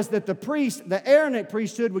Bible says that the priest, the Aaronic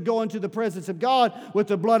priesthood, would go into the presence of God with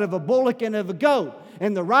the blood of a bullock and of a goat.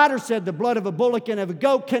 And the writer said the blood of a bullock and of a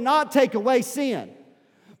goat cannot take away sin.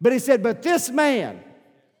 But he said, but this man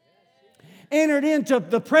entered into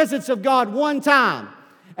the presence of God one time,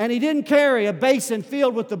 and he didn't carry a basin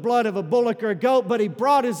filled with the blood of a bullock or a goat, but he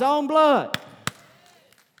brought his own blood,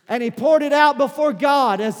 and he poured it out before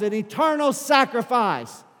God as an eternal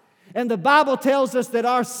sacrifice. And the Bible tells us that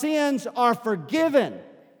our sins are forgiven.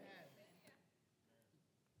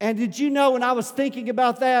 And did you know, when I was thinking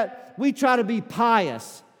about that, we try to be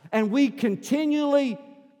pious, and we continually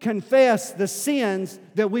confess the sins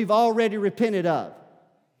that we've already repented of.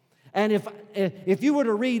 And if you were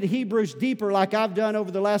to read Hebrews deeper like I've done over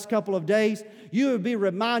the last couple of days, you would be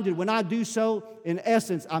reminded when I do so, in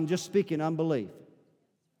essence, I'm just speaking unbelief.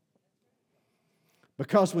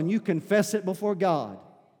 Because when you confess it before God,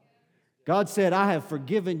 God said, I have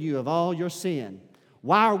forgiven you of all your sin.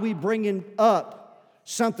 Why are we bringing up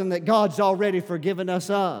something that God's already forgiven us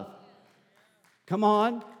of? Come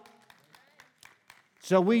on.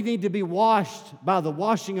 So we need to be washed by the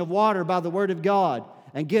washing of water, by the Word of God,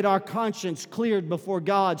 and get our conscience cleared before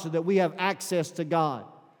God so that we have access to God.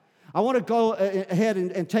 I want to go ahead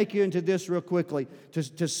and take you into this real quickly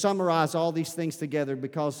to summarize all these things together,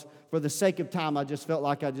 because for the sake of time, I just felt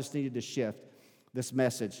like I just needed to shift this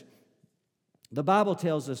message. The Bible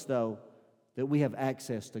tells us, though, that we have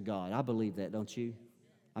access to God. I believe that, don't you?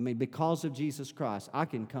 I mean, because of Jesus Christ, I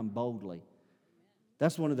can come boldly.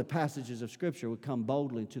 That's one of the passages of Scripture. We come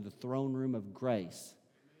boldly to the throne room of grace,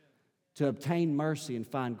 to obtain mercy and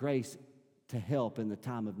find grace to help in the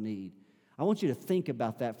time of need. I want you to think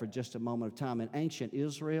about that for just a moment of time. In ancient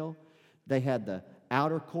Israel, they had the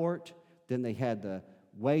outer court, then they had the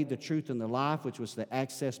way, the truth, and the life, which was the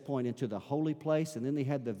access point into the holy place. And then they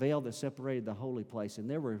had the veil that separated the holy place. And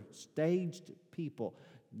there were staged people,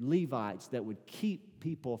 Levites, that would keep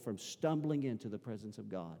people from stumbling into the presence of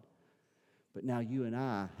God. But now you and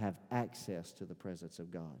I have access to the presence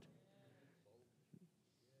of God.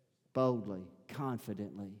 Boldly,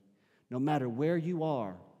 confidently, no matter where you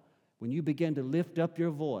are, when you begin to lift up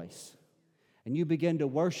your voice and you begin to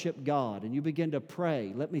worship God and you begin to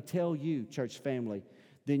pray, let me tell you, church family,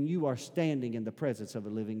 then you are standing in the presence of a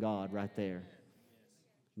living God right there.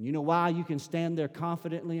 And you know why you can stand there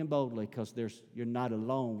confidently and boldly? Because you're not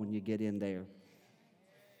alone when you get in there.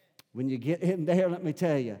 When you get in there, let me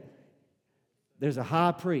tell you, there's a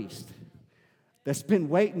high priest that's been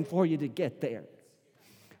waiting for you to get there.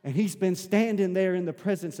 And he's been standing there in the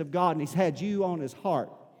presence of God, and he's had you on his heart.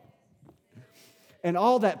 And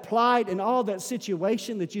all that plight and all that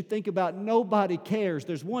situation that you think about, nobody cares.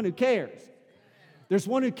 There's one who cares. There's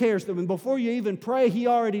one who cares. That before you even pray, he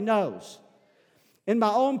already knows. In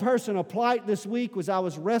my own personal plight this week was I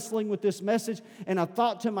was wrestling with this message, and I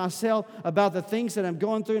thought to myself about the things that I'm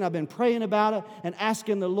going through, and I've been praying about it and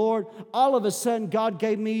asking the Lord. All of a sudden, God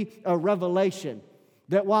gave me a revelation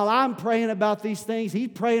that while I'm praying about these things, he's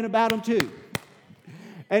praying about them too.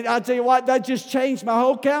 And I tell you what, that just changed my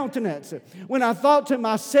whole countenance. When I thought to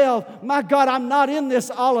myself, my God, I'm not in this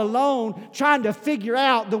all alone trying to figure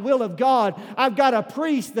out the will of God. I've got a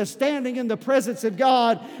priest that's standing in the presence of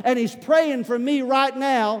God, and he's praying for me right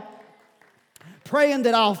now, praying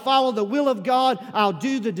that I'll follow the will of God, I'll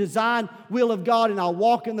do the design will of God, and I'll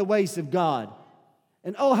walk in the ways of God.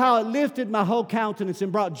 And oh, how it lifted my whole countenance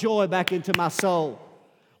and brought joy back into my soul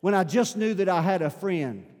when I just knew that I had a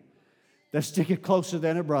friend that's sticking closer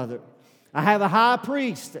than a brother. I have a high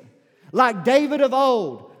priest, like David of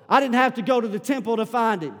old. I didn't have to go to the temple to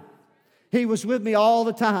find him. He was with me all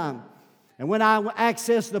the time. And when I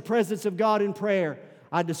accessed the presence of God in prayer,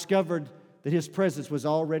 I discovered that his presence was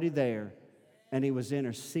already there, and he was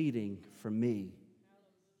interceding for me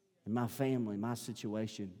and my family, my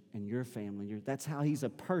situation, and your family. That's how he's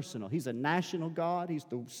he's a national God. He's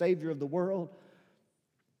the Savior of the world,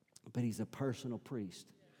 but he's a personal priest.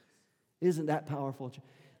 Isn't that powerful?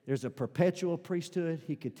 There's a perpetual priesthood.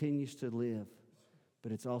 He continues to live.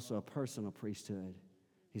 But it's also a personal priesthood.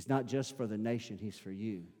 He's not just for the nation. He's for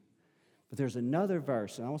you. But there's another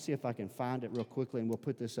verse, and I want to see if I can find it real quickly, and we'll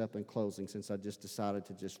put this up in closing since I just decided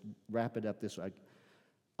to just wrap it up this way.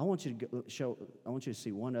 I want you to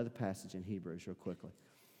see one other passage in Hebrews real quickly.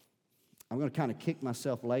 I'm going to kind of kick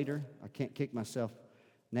myself later. I can't kick myself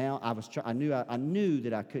now. I knew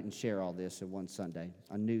that I couldn't share all this in one Sunday.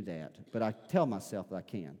 I knew that. But I tell myself that I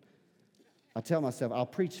can. I tell myself I'll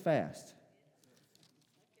preach fast.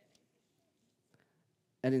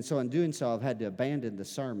 And so in doing so, I've had to abandon the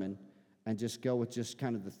sermon and just go with just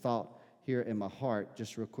kind of the thought here in my heart,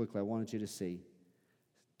 just real quickly. I wanted you to see.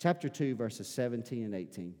 Chapter 2, verses 17 and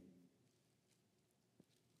 18.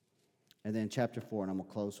 And then chapter 4, and I'm going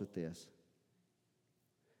to close with this.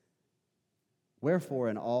 Wherefore,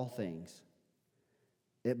 in all things,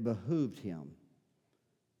 it behooved him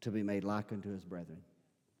to be made like unto his brethren.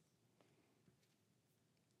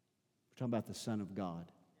 We're talking about the Son of God,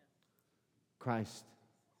 Christ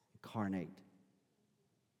incarnate,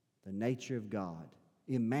 the nature of God,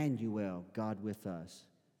 Emmanuel, God with us.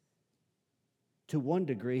 To one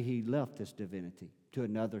degree, he left this divinity. To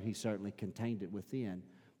another, he certainly contained it within,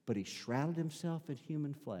 but he shrouded himself in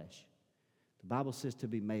human flesh. The Bible says to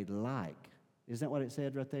be made like. Isn't that what it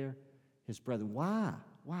said right there? His brethren. Why?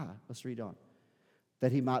 Why? Let's read on.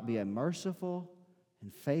 That he might be a merciful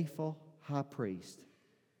and faithful high priest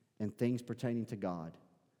in things pertaining to God,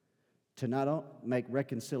 to not make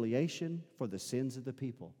reconciliation for the sins of the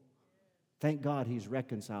people. Thank God he's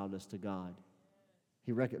reconciled us to God.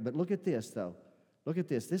 But look at this, though. Look at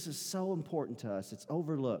this. This is so important to us. It's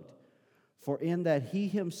overlooked. For in that he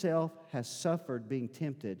himself has suffered being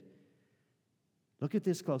tempted. Look at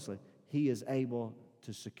this closely. He is able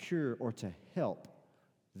to secure or to help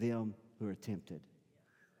them who are tempted.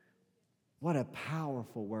 What a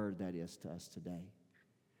powerful word that is to us today.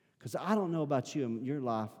 Because I don't know about you in your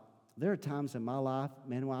life. There are times in my life,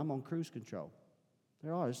 man, when I'm on cruise control.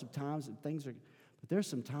 There's some times that things are, but there's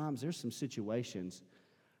some situations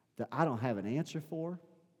that I don't have an answer for.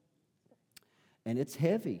 And it's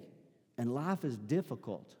heavy. And life is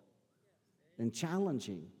difficult and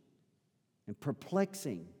challenging and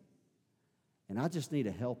perplexing. And I just need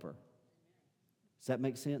a helper. Does that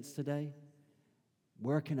make sense today?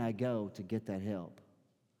 Where can I go to get that help?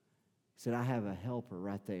 He said, I have a helper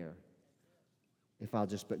right there if I'll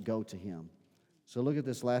just but go to him. So look at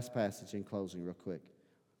this last passage in closing real quick.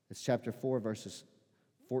 It's chapter 4, verses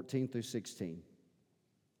 14 through 16.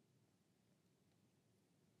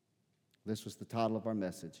 This was the title of our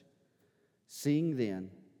message. Seeing then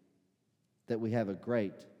that we have a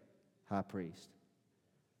great high priest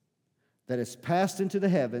that has passed into the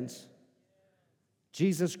heavens,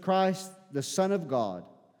 Jesus Christ, the Son of God,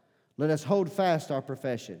 let us hold fast our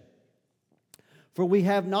profession. For we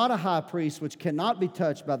have not a high priest which cannot be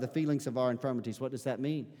touched by the feelings of our infirmities. What does that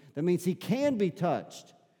mean? That means he can be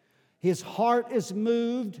touched. His heart is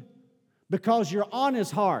moved because you're on his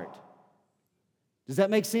heart. Does that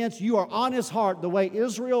make sense? You are on his heart. The way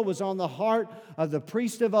Israel was on the heart of the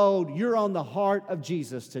priest of old, you're on the heart of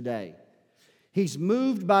Jesus today. He's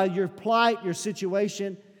moved by your plight, your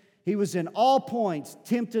situation. He was in all points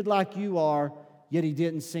tempted like you are, yet he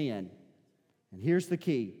didn't sin. And here's the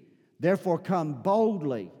key. Therefore, come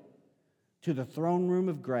boldly to the throne room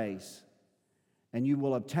of grace, and you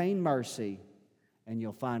will obtain mercy, and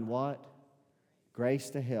you'll find what?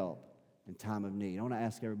 Grace to help in time of need. I want to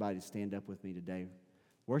ask everybody to stand up with me today.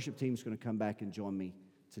 Worship team's going to come back and join me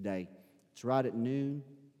today. It's right at noon.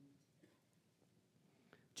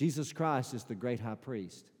 Jesus Christ is the great high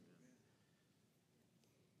priest.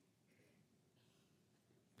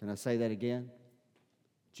 Can I say that again?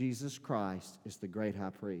 Jesus Christ is the great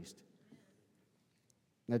high priest.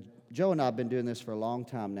 Now, Joe and I have been doing this for a long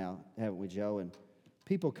time now, haven't we, Joe? And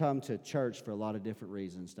people come to church for a lot of different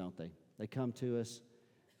reasons, don't they? They come to us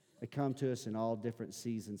in all different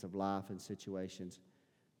seasons of life and situations.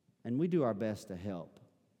 And we do our best to help.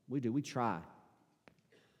 We do. We try.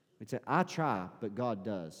 We say, I try, but God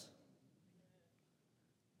does.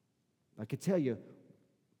 I could tell you,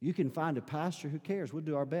 you can find a pastor who cares. We'll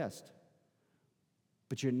do our best.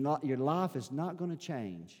 But your life is not going to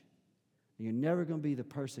change. You're never going to be the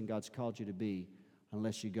person God's called you to be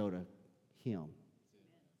unless you go to him.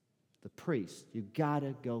 The priest. You've got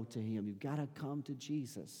to go to him. You've got to come to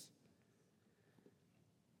Jesus.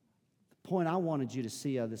 The point I wanted you to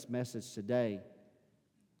see out of this message today,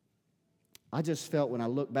 I just felt when I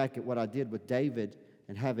look back at what I did with David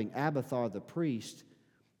and having Abiathar the priest,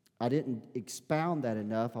 I didn't expound that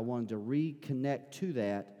enough. I wanted to reconnect to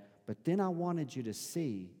that. But then I wanted you to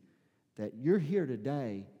see that you're here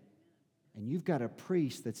today and you've got a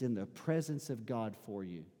priest that's in the presence of God for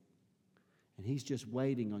you. And he's just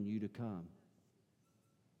waiting on you to come.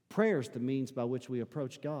 Prayer is the means by which we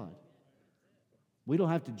approach God. We don't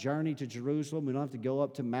have to journey to Jerusalem. We don't have to go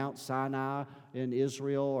up to Mount Sinai in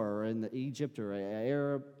Israel or in Egypt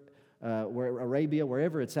or Arabia,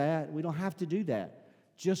 wherever it's at. We don't have to do that.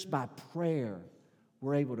 Just by prayer,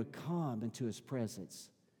 we're able to come into his presence.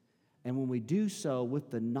 And when we do so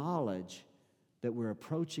with the knowledge that we're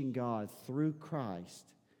approaching God through Christ,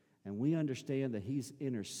 and we understand that he's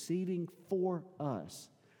interceding for us,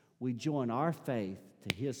 we join our faith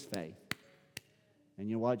to his faith. And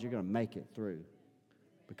you know what? You're going to make it through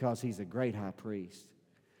because he's a great high priest.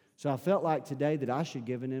 So I felt like today that I should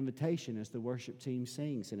give an invitation as the worship team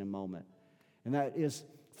sings in a moment. And that is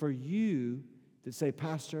for you to say,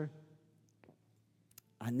 Pastor,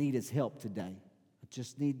 I need his help today. I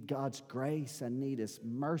just need God's grace. I need his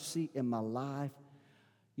mercy in my life.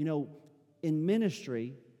 You know, in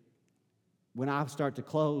ministry, when I start to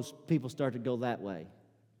close, people start to go that way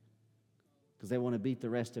because they want to beat the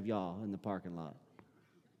rest of y'all in the parking lot.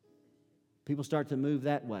 People start to move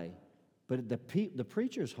that way. But the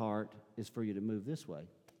preacher's heart is for you to move this way,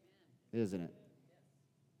 isn't it?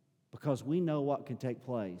 Because we know what can take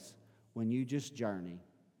place when you just journey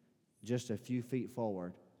just a few feet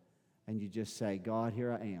forward and you just say, God,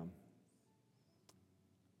 here I am.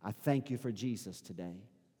 I thank you for Jesus today.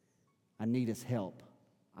 I need his help.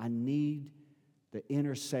 I need the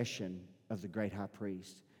intercession of the great high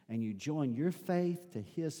priest. And you join your faith to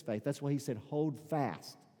his faith. That's why he said, hold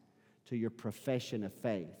fast to your profession of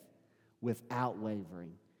faith without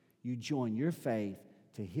wavering. You join your faith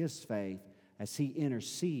to his faith as he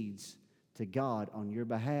intercedes to God on your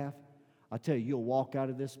behalf. I tell you, you'll walk out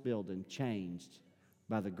of this building changed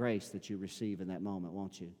by the grace that you receive in that moment,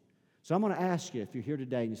 won't you? So I'm going to ask you, if you're here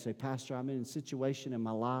today and you say, Pastor, I'm in a situation in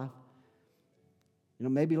my life, you know,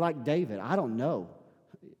 maybe like David, I don't know.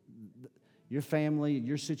 Your family,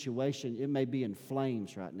 your situation, it may be in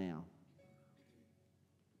flames right now.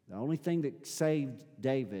 The only thing that saved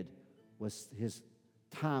David was his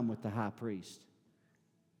time with the high priest.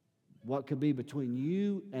 What could be between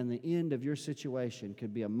you and the end of your situation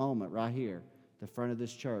could be a moment right here, the front of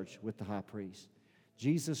this church with the high priest.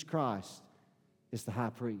 Jesus Christ is the high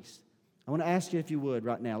priest. I want to ask you if you would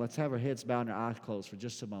right now, let's have our heads bowed and our eyes closed for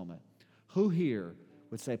just a moment. Who here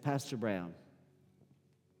would say, Pastor Brown,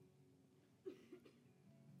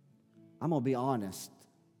 I'm going to be honest.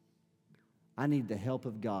 I need the help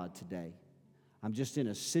of God today. I'm just in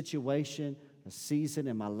a situation, a season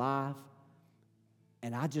in my life,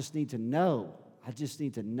 and I just need to know.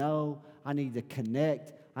 I need to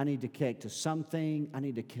connect. I need to connect to something. I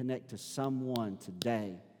need to connect to someone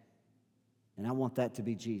today. And I want that to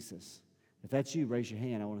be Jesus. If that's you, raise your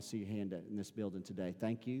hand. I want to see your hand in this building today.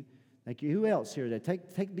 Thank you. Thank you. Who else here today?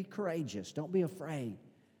 Be courageous. Don't be afraid.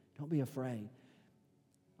 Don't be afraid.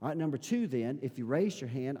 All right, number 2 then, if you raise your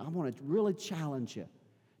hand, I want to really challenge you.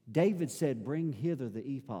 David said, bring hither the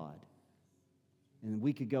ephod. And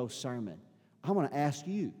we could go sermon. I'm going to ask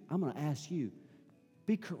you,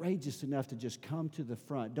 be courageous enough to just come to the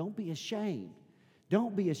front. Don't be ashamed.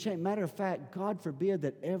 Don't be ashamed. Matter of fact, God forbid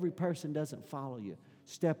that every person doesn't follow you.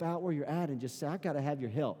 Step out where you're at and just say, I got to have your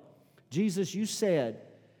help. Jesus, you said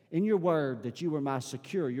in your word that you were my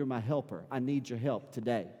secure, you're my helper. I need your help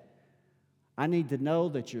today. I need to know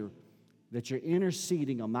that you're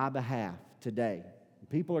interceding on my behalf today.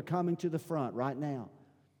 People are coming to the front right now.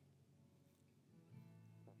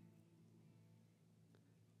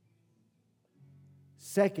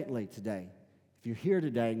 Secondly, today, if you're here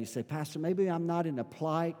today and you say, Pastor, maybe I'm not in a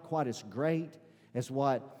plight quite as great as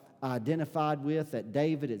what I identified with at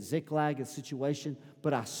David at Ziklag, a situation,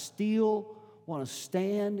 but I still want to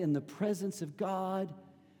stand in the presence of God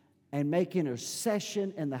and make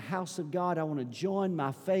intercession in the house of God. I want to join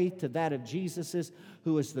my faith to that of Jesus's,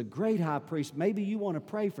 who is the great high priest. Maybe you want to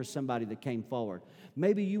pray for somebody that came forward.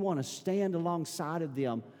 Maybe you want to stand alongside of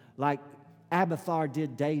them like Abiathar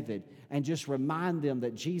did David and just remind them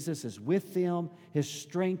that Jesus is with them. His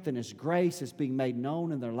strength and His grace is being made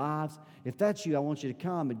known in their lives. If that's you, I want you to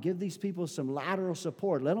come and give these people some lateral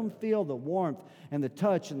support. Let them feel the warmth and the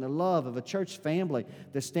touch and the love of a church family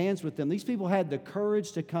that stands with them. These people had the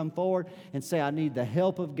courage to come forward and say, I need the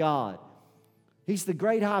help of God. He's the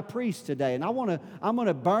great high priest today, and I'm going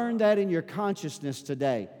to burn that in your consciousness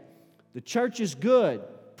today. The church is good.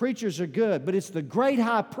 Preachers are good, but it's the great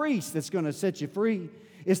high priest that's going to set you free.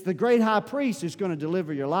 It's the great high priest who's going to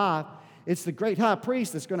deliver your life. It's the great high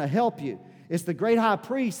priest that's going to help you. It's the great high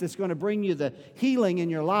priest that's going to bring you the healing in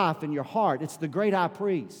your life and your heart. It's the great high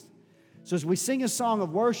priest. So as we sing a song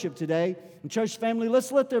of worship today, and church family,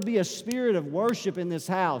 let's let there be a spirit of worship in this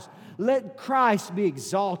house. Let Christ be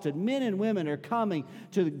exalted. Men and women are coming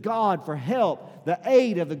to God for help, the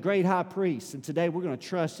aid of the great high priest. And today we're going to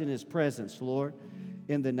trust in His presence, Lord,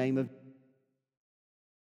 in the name of